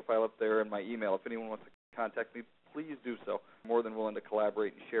profile up there and my email. If anyone wants to contact me, please do so. I'm more than willing to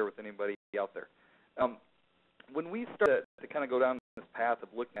collaborate and share with anybody out there. When we started to kind of go down this path of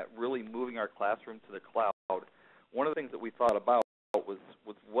looking at really moving our classroom to the cloud, one of the things that we thought about was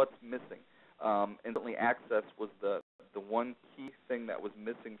what's missing. And certainly access was the one key thing that was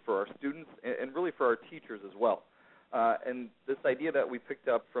missing for our students and really for our teachers as well. And this idea that we picked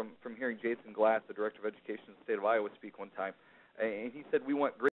up from hearing Jason Glass, the Director of Education in the state of Iowa, speak one time, and he said we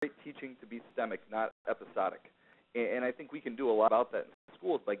want great teaching to be systemic, not episodic. And I think we can do a lot about that in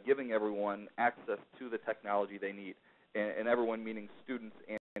schools by giving everyone access to the technology they need, and everyone meaning students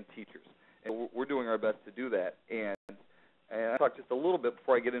and teachers. And we're doing our best to do that. And I'll talk just a little bit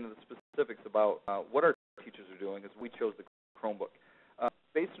before I get into the specifics about what our teachers are doing as we chose the Chromebook.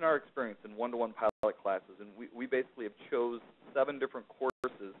 Based on our experience in one-to-one pilot classes, and we basically have chose 7 different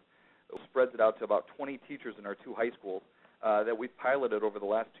courses, spreads it out to about 20 teachers in our 2 high schools that we've piloted over the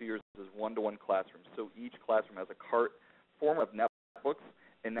last 2 years as one-to-one classrooms. So each classroom has a cart form of netbooks,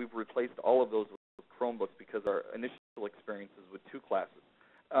 and we've replaced all of those with Chromebooks because our initial experience is with 2 classes.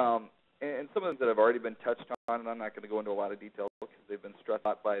 And some of them that have already been touched on, and I'm not going to go into a lot of detail because they've been stressed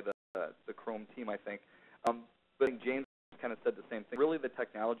out by the Chrome team, I think. But I think James kind of said the same thing. Really, the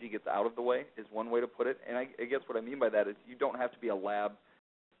technology gets out of the way is one way to put it. And I guess what I mean by that is you don't have to be a lab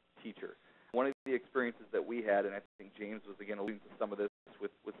teacher. One of the experiences that we had, and I think James was again alluding to some of this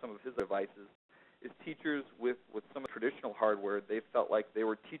with some of his devices, is teachers with some traditional hardware, they felt like they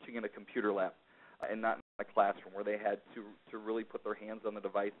were teaching in a computer lab and not in a classroom where they had to really put their hands on the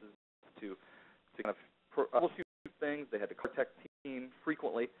devices to kind of troubleshoot things. They had to contact team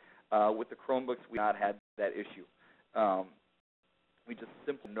frequently. With the Chromebooks, we not had that issue. We just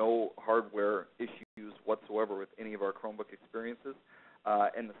simply no hardware issues whatsoever with any of our Chromebook experiences.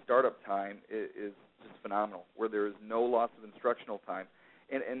 And the startup time is just phenomenal, where there is no loss of instructional time.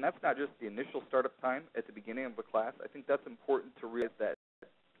 And that's not just the initial startup time at the beginning of the class. I think that's important to realize that,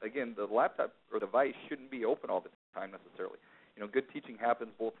 again, the laptop or device shouldn't be open all the time necessarily. Good teaching happens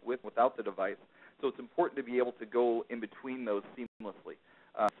both with and without the device. So it's important to be able to go in between those seamlessly,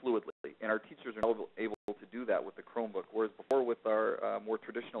 fluidly. And our teachers are able to do that with the Chromebook, whereas before with our more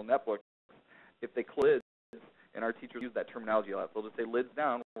traditional netbooks, if they click lids, and our teachers use that terminology a lot, they'll just say lids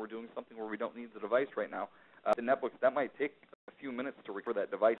down, we're doing something where we don't need the device right now. The netbooks, that might take a few minutes to recover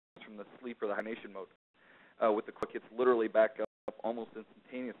that device from the sleep or the hibernation mode. With the Quick, it's literally back up almost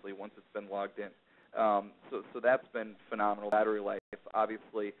instantaneously once it's been logged in. So that's been phenomenal. Battery life,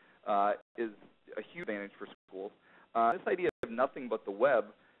 obviously, is a huge advantage for schools. This idea of nothing but the web,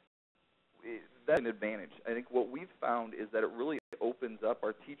 that's an advantage. I think what we've found is that it really opens up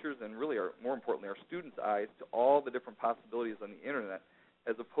our teachers and really, more importantly, our students' eyes to all the different possibilities on the Internet,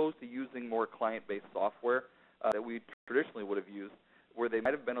 as opposed to using more client-based software that we traditionally would have used, where they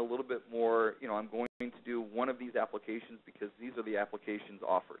might have been a little bit more, I'm going to do one of these applications because these are the applications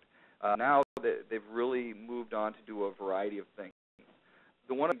offered. Now they've really moved on to do a variety of things.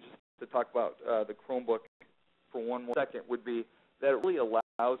 The one, just to talk about the Chromebook for one more second, would be that it really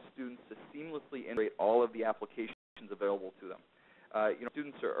allows students to seamlessly integrate all of the applications available to them.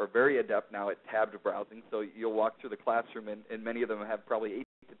 Students are very adept now at tabbed browsing, so you'll walk through the classroom and many of them have probably 8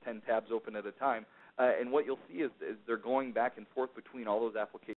 to 10 tabs open at a time. And what you'll see is they're going back and forth between all those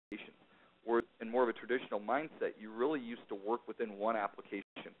applications. Whereas in more of a traditional mindset, you really used to work within one application.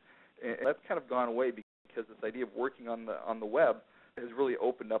 And that's kind of gone away because this idea of working on the web has really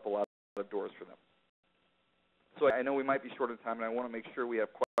opened up a lot of doors for them. So I know we might be short on time, and I want to make sure we have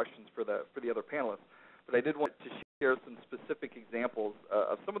questions for the other panelists. But I did want to share some specific examples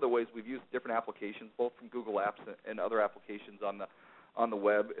of some of the ways we've used different applications, both from Google Apps and other applications on the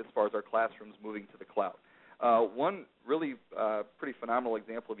web, as far as our classrooms moving to the cloud. One really pretty phenomenal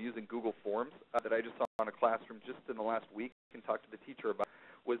example of using Google Forms that I just saw in a classroom just in the last week and talked to the teacher about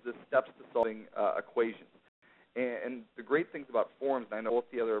was the steps to solving equations. And the great things about forms, and I know both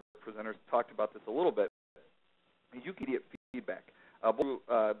the other presenters talked about this a little bit, is you can get feedback. Both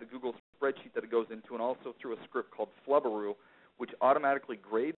the Google spreadsheet that it goes into, and also through a script called Flubberoo, which automatically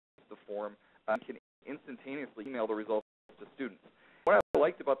grades the form and can instantaneously email the results to students. What I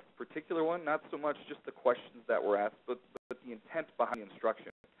liked about this particular one, not so much just the questions that were asked, but the intent behind the instruction.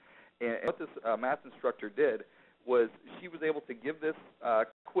 And what this math instructor did was she was able to give this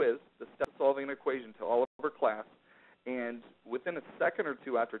quiz, the step of solving an equation, to all of her class, and within a second or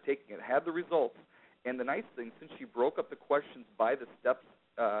two after taking it, had the results. And the nice thing, since she broke up the questions by the steps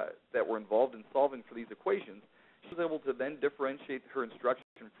that were involved in solving for these equations, she was able to then differentiate her instruction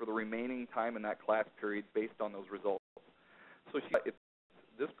for the remaining time in that class period based on those results. So if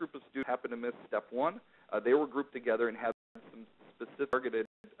this group of students happened to miss step one, they were grouped together and had some specific targeted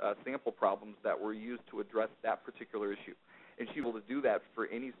sample problems that were used to address that particular issue. And she was able to do that for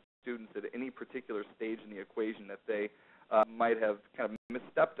any students at any particular stage in the equation that they might have kind of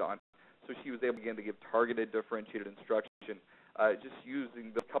misstepped on. So she was able, again, to give targeted, differentiated instruction just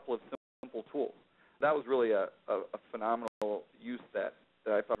using a couple of simple tools. That was really a phenomenal use that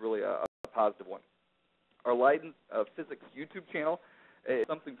I thought really a positive one. Our Leiden Physics YouTube channel is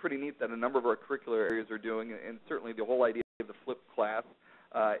something pretty neat that a number of our curricular areas are doing, and certainly the whole idea of the flipped class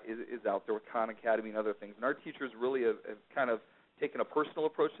is out there with Khan Academy and other things. And our teachers really have kind of taken a personal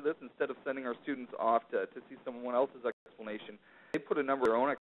approach to this. Instead of sending our students off to see someone else's explanation, they put a number of their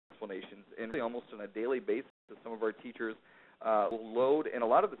own explanations, and really almost on a daily basis, some of our teachers will load, and a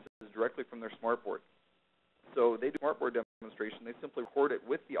lot of this is directly from their smartboard. So they do smartboard demonstration. They simply record it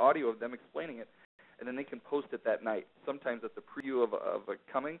with the audio of them explaining it, and then they can post it that night. Sometimes it's a preview of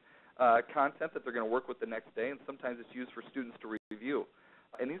a coming content that they're going to work with the next day, and sometimes it's used for students to review.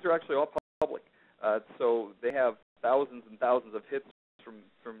 And these are actually all public. So they have thousands and thousands of hits from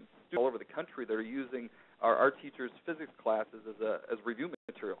students all over the country that are using our teachers' physics classes as review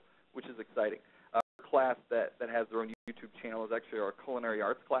material, which is exciting. Our class that has their own YouTube channel is actually our culinary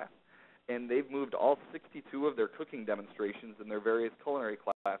arts class, and they've moved all 62 of their cooking demonstrations and their various culinary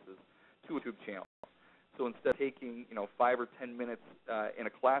classes to a YouTube channel. So instead of taking 5 or 10 minutes in a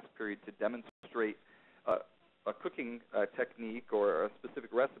class period to demonstrate a cooking technique or a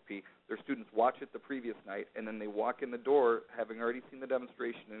specific recipe, their students watch it the previous night, and then they walk in the door having already seen the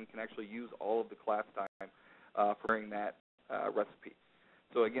demonstration and can actually use all of the class time for preparing that recipe.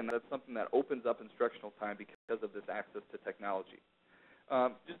 So again, that's something that opens up instructional time because of this access to technology.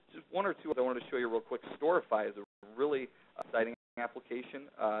 Just one or two I wanted to show you real quick. Storify is a really exciting application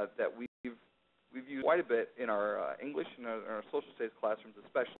that we've used quite a bit in our English and our social studies classrooms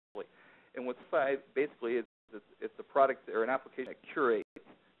especially. And what Storify basically is, it's a product or an application that curates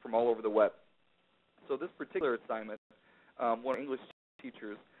from all over the web. So this particular assignment, one of English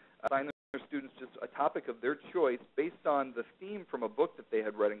teachers assigned their students just a topic of their choice based on the theme from a book that they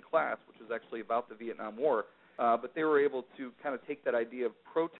had read in class, which was actually about the Vietnam War. But they were able to kind of take that idea of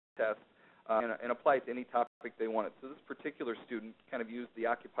protest and apply it to any topic they wanted. So this particular student kind of used the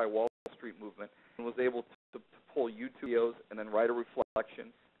Occupy Wall Street movement and was able to pull YouTube videos and then write a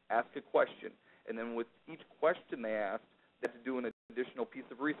reflection, ask a question, and then with each question they asked, they had to do an additional piece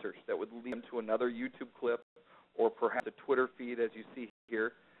of research that would lead them to another YouTube clip or perhaps a Twitter feed, as you see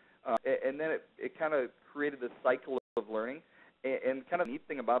here. And then it kind of created this cycle of learning. And kind of the neat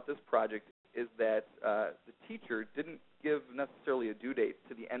thing about this project is that the teacher didn't give necessarily a due date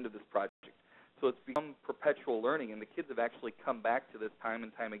to the end of this project. So it's become perpetual learning, and the kids have actually come back to this time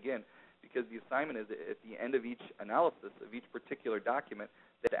and time again, because the assignment is at the end of each analysis of each particular document,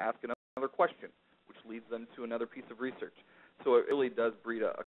 they have to ask another question, which leads them to another piece of research. So it really does breed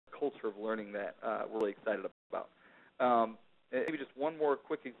a culture of learning that we're really excited about. Maybe just one more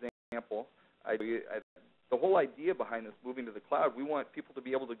quick example. The whole idea behind this moving to the cloud, we want people to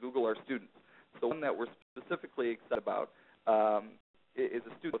be able to Google our students. So one that we're specifically excited about is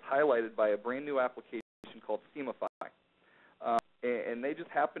a student that was highlighted by a brand new application called Themify. And they just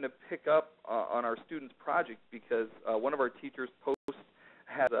happened to pick up on our student's project because one of our teachers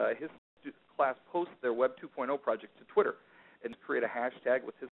has his class post their Web 2.0 project to Twitter and create a hashtag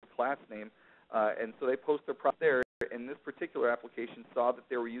with his class name. And so they post their project there, and this particular application saw that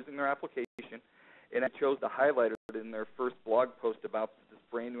they were using their application, and it chose to highlight it in their first blog post about this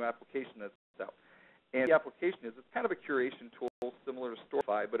brand new application that's out. And the application it's kind of a curation tool similar to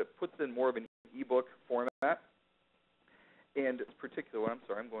Storify, but it puts in more of an ebook format. And this particular one, I'm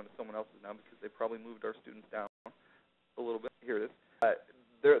sorry, I'm going to someone else's now because they probably moved our students down a little bit. Here it is.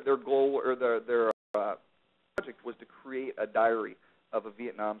 Their goal or their project was to create a diary of a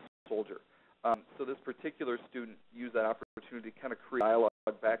Vietnam soldier. So this particular student used that opportunity to kind of create dialogue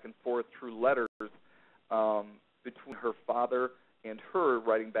back and forth through letters between her father and her,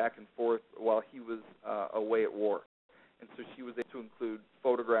 writing back and forth while he was away at war. And so she was able to include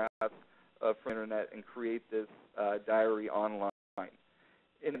photographs from the internet and create this diary online.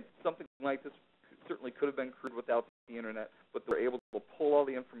 And something like this certainly could have been created without the internet, but they were able to pull all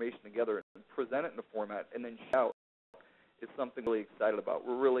the information together and present it in a format and then shout. Is something really excited about.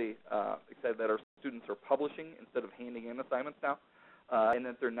 We're really excited that our students are publishing instead of handing in assignments now, and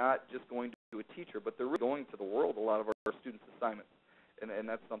that they're not just going to a teacher, but they're really going to the world, a lot of our students' assignments. And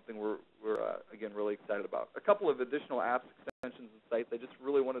that's something we're again, really excited about. A couple of additional apps, extensions, and sites I just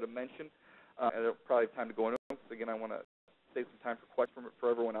really wanted to mention, and I don't probably have time to go into them, because again, I want to save some time for questions for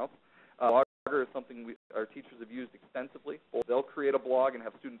everyone else. Blogger is something our teachers have used extensively. They'll create a blog and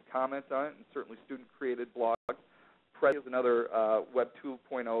have students comment on it, and certainly student-created blogs. Prezi is another Web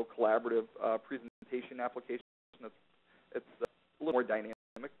 2.0 collaborative presentation application. It's a little more dynamic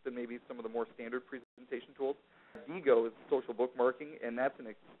than maybe some of the more standard presentation tools. Digo is social bookmarking, and that's an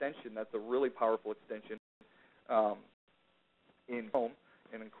extension. That's a really powerful extension in Chrome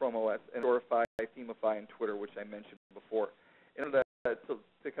and in Chrome OS, and Storify, Themify, and Twitter, which I mentioned before. And so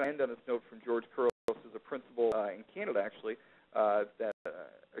to kind of end on this note from George Kuros, who's a principal in Canada, actually, that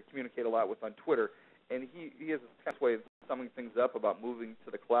I communicate a lot with on Twitter. And he has a kind of way of summing things up about moving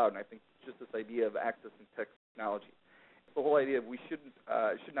to the cloud, and I think just this idea of accessing technology. The whole idea of we should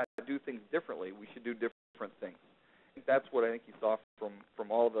not do things differently. We should do different things. I think that's what I think you saw from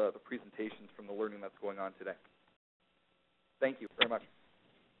all the presentations from the learning that's going on today. Thank you very much.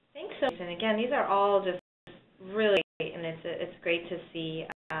 Thanks so much. And again, these are all just really great, and it's great to see.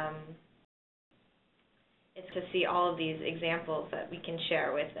 It's to see all of these examples that we can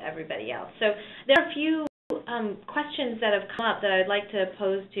share with everybody else. So there are a few questions that have come up that I'd like to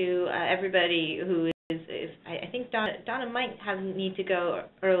pose to everybody who is I think Donna might need to go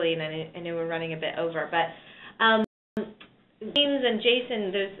early, and I know we're running a bit over. But James and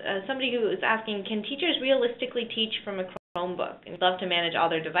Jason, there's somebody who is asking, can teachers realistically teach from a Chromebook? And love to manage all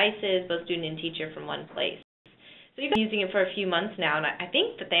their devices, both student and teacher, from one place. So you've been using it for a few months now, and I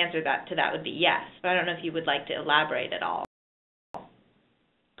think that the answer to that would be yes, but I don't know if you would like to elaborate at all.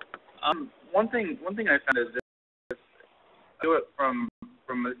 One thing I found is this, do it from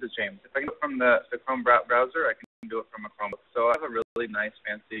this is James. If I can do it from the Chrome browser, I can do it from a Chromebook. So I have a really nice,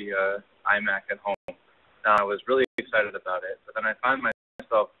 fancy iMac at home. I was really excited about it, but then I found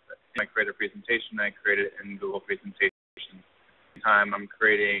myself, I create a presentation, I create it in Google Presentation. I'm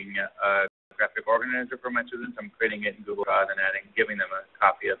creating a graphic organizer for my students. I'm creating it in Google Drive and giving them a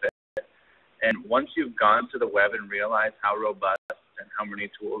copy of it. And once you've gone to the web and realized how robust and how many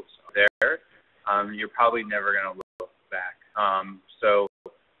tools are there, you're probably never going to look back.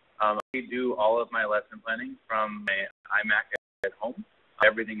 I do all of my lesson planning from my iMac at home.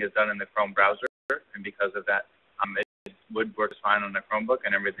 Everything is done in the Chrome browser, and because of that, it would work fine on a Chromebook,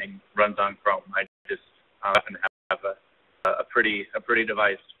 and everything runs on Chrome. I just happen to have a pretty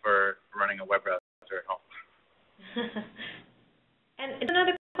device for running a web browser at home. And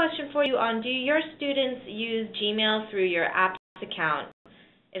another question for you on, do your students use Gmail through your apps account?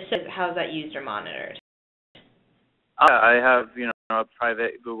 If so, how is that used or monitored? I have, a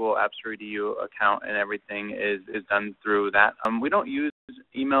private Google Apps for EDU account, and everything is done through that. We don't use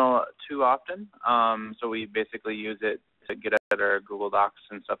email too often, so we basically use it to get at our Google Docs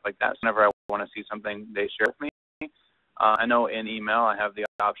and stuff like that. So whenever I want to see something, they share with me. I know in email I have the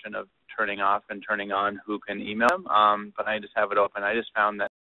option of turning off and turning on who can email them, but I just have it open. I just found that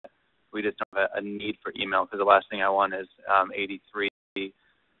we just don't have a need for email, because the last thing I want is 83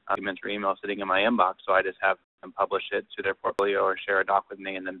 documents or email sitting in my inbox, so I just have them publish it to their portfolio or share a doc with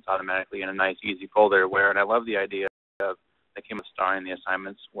me, and then it's automatically in a nice, easy folder and I love the idea of they came with starring the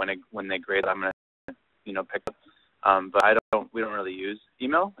assignments when they grade. I'm going to, pick up. But we don't really use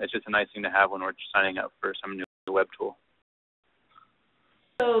email. It's just a nice thing to have when we're signing up for some new web tool.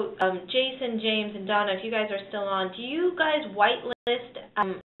 So, Jason, James, and Donna, if you guys are still on, do you guys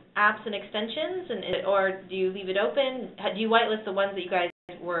whitelist apps and extensions, or do you leave it open? Do you whitelist the ones that you guys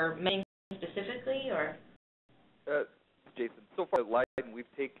were mentioning specifically, or? Jason, so far at Leiden, we've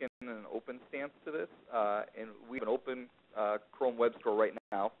taken an open stance to this, and we have an open Chrome web store right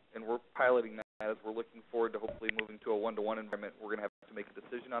now, and we're piloting that as we're looking forward to hopefully moving to a one-to-one environment. We're going to have to make a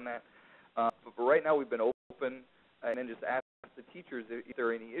decision on that. But right now we've been open, and then just ask the teachers if there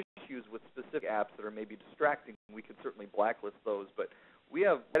are any issues with specific apps that are maybe distracting. We could certainly blacklist those, but we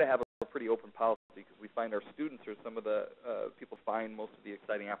have to have a pretty open policy, because we find our students are some of the people find most of the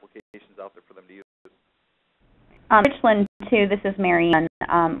exciting applications out there for them to use. Richland, too, this is Mary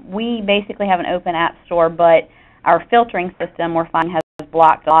Ann. We basically have an open app store, but our filtering system, we're finding, has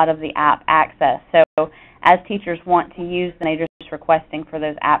blocked a lot of the app access. So as teachers want to use them, they're just requesting for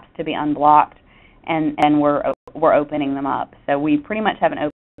those apps to be unblocked, and we're opening them up. So we pretty much have an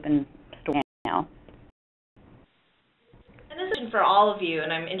open store now. And this is for all of you,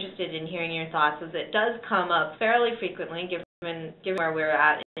 and I'm interested in hearing your thoughts, as it does come up fairly frequently, given where we're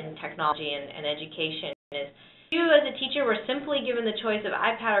at in technology and education. Is you, as a teacher, were simply given the choice of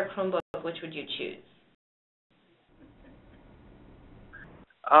iPad or Chromebook, which would you choose?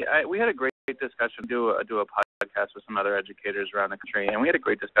 We had a great discussion. Do a podcast with some other educators around the country, and we had a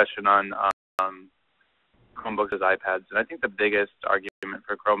great discussion on Chromebooks as iPads. And I think the biggest argument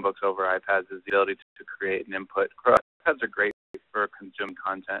for Chromebooks over iPads is the ability to create and input. iPads are great for consuming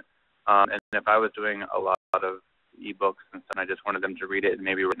content, and if I was doing a lot of ebooks and stuff, I just wanted them to read it and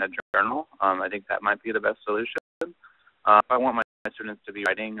maybe write in a journal, I think that might be the best solution. If I want my students to be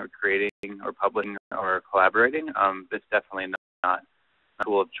writing or creating or publishing or collaborating, it's definitely not a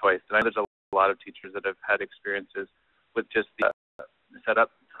tool of choice. And I know there's a lot of teachers that have had experiences with just the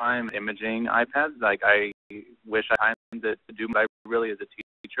setup time, imaging iPads. Like, I wish I had time to do, but I really, as a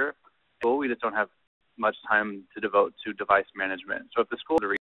teacher, we just don't have much time to devote to device management. So if the school has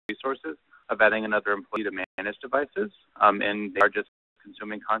the resources of adding another employee to manage devices, and they are just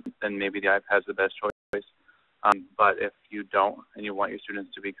consuming content, then maybe the iPad is the best choice. But if you don't and you want your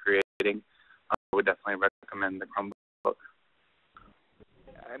students to be creating, I would definitely recommend the Chromebook.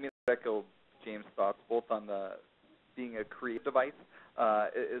 I mean, I echo James' thoughts both on the being a creative device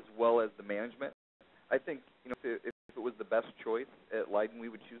as well as the management. I think, if it was the best choice at Leiden, we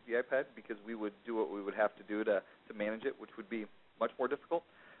would choose the iPad, because we would do what we would have to do to manage it, which would be much more difficult.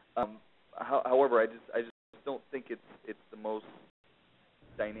 However, I just don't think it's the most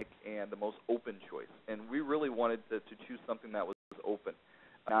dynamic and the most open choice. And we really wanted to choose something that was open,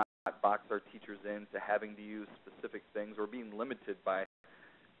 not box our teachers into having to use specific things or being limited by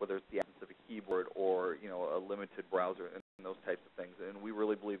whether it's the absence of a keyboard or a limited browser and those types of things. And we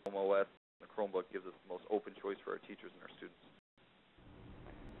really believe Chrome OS and the Chromebook gives us the most open choice for our teachers and our students.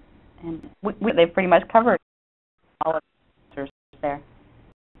 And they've pretty much covered all of the answers there.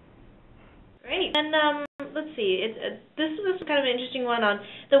 Great. And let's see. This was kind of an interesting one. On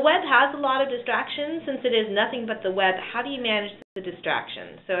the web has a lot of distractions, since it is nothing but the web. How do you manage the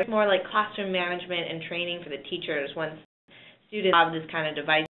distractions? So it's more like classroom management and training for the teachers once students have this kind of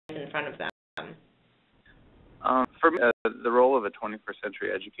device in front of them. For me, the role of a 21st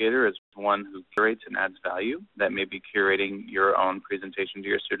century educator is one who curates and adds value. That may be curating your own presentation to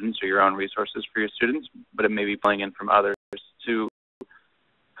your students or your own resources for your students, but it may be pulling in from others. To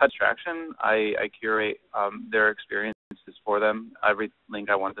cut distraction, I curate their experiences for them. Every link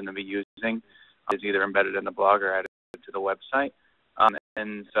I want them to be using is either embedded in the blog or added to the website.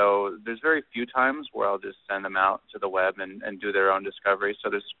 And so there's very few times where I'll just send them out to the web and do their own discovery. So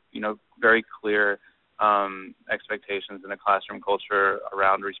there's, very clear expectations in a classroom culture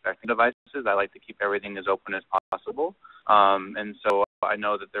around respecting devices. I like to keep everything as open as possible. And so I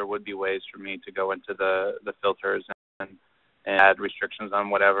know that there would be ways for me to go into the filters and add restrictions on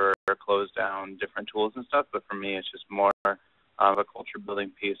whatever, or close down different tools and stuff. But for me, it's just more of a culture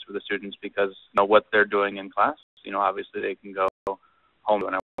building piece for the students, because what they're doing in class obviously they can go home,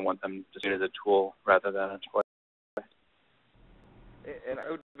 and I want them to see it as a tool rather than a toy. And I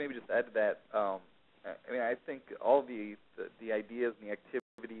would maybe just add to that, I think all the ideas and the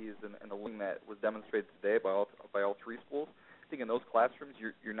activities and the learning that was demonstrated today by all three schools, I think in those classrooms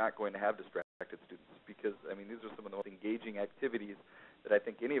you're not going to have distracted students, because these are some of the most engaging activities that I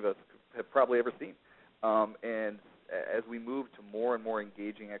think any of us have probably ever seen. And as we move to more and more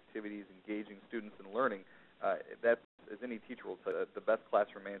engaging activities, engaging students in learning, that's, as any teacher will say, the best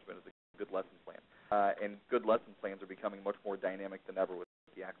classroom management is a good lesson plan. And good lesson plans are becoming much more dynamic than ever with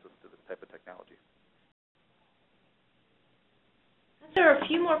the access to this type of technology. There are a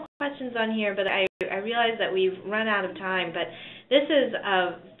few more questions on here, but I realize that we've run out of time. But this is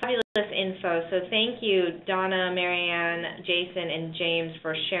fabulous info, so thank you, Donna, Marianne, Jason, and James,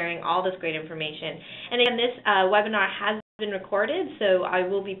 for sharing all this great information. And again, this webinar has been recorded, so I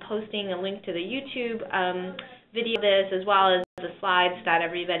will be posting a link to the YouTube video of this, as well as the slides that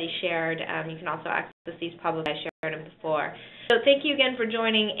everybody shared. You can also access these publicly. I shared them before. So thank you again for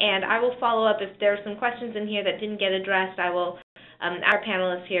joining, and I will follow up if there are some questions in here that didn't get addressed. I will our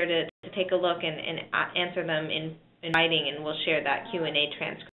panelists here to take a look and answer them in writing, and we'll share that Q&A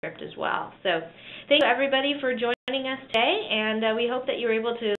transcript as well. So thank you, everybody, for joining us today, and we hope that you were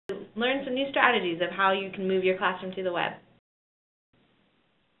able to learn some new strategies of how you can move your classroom to the web.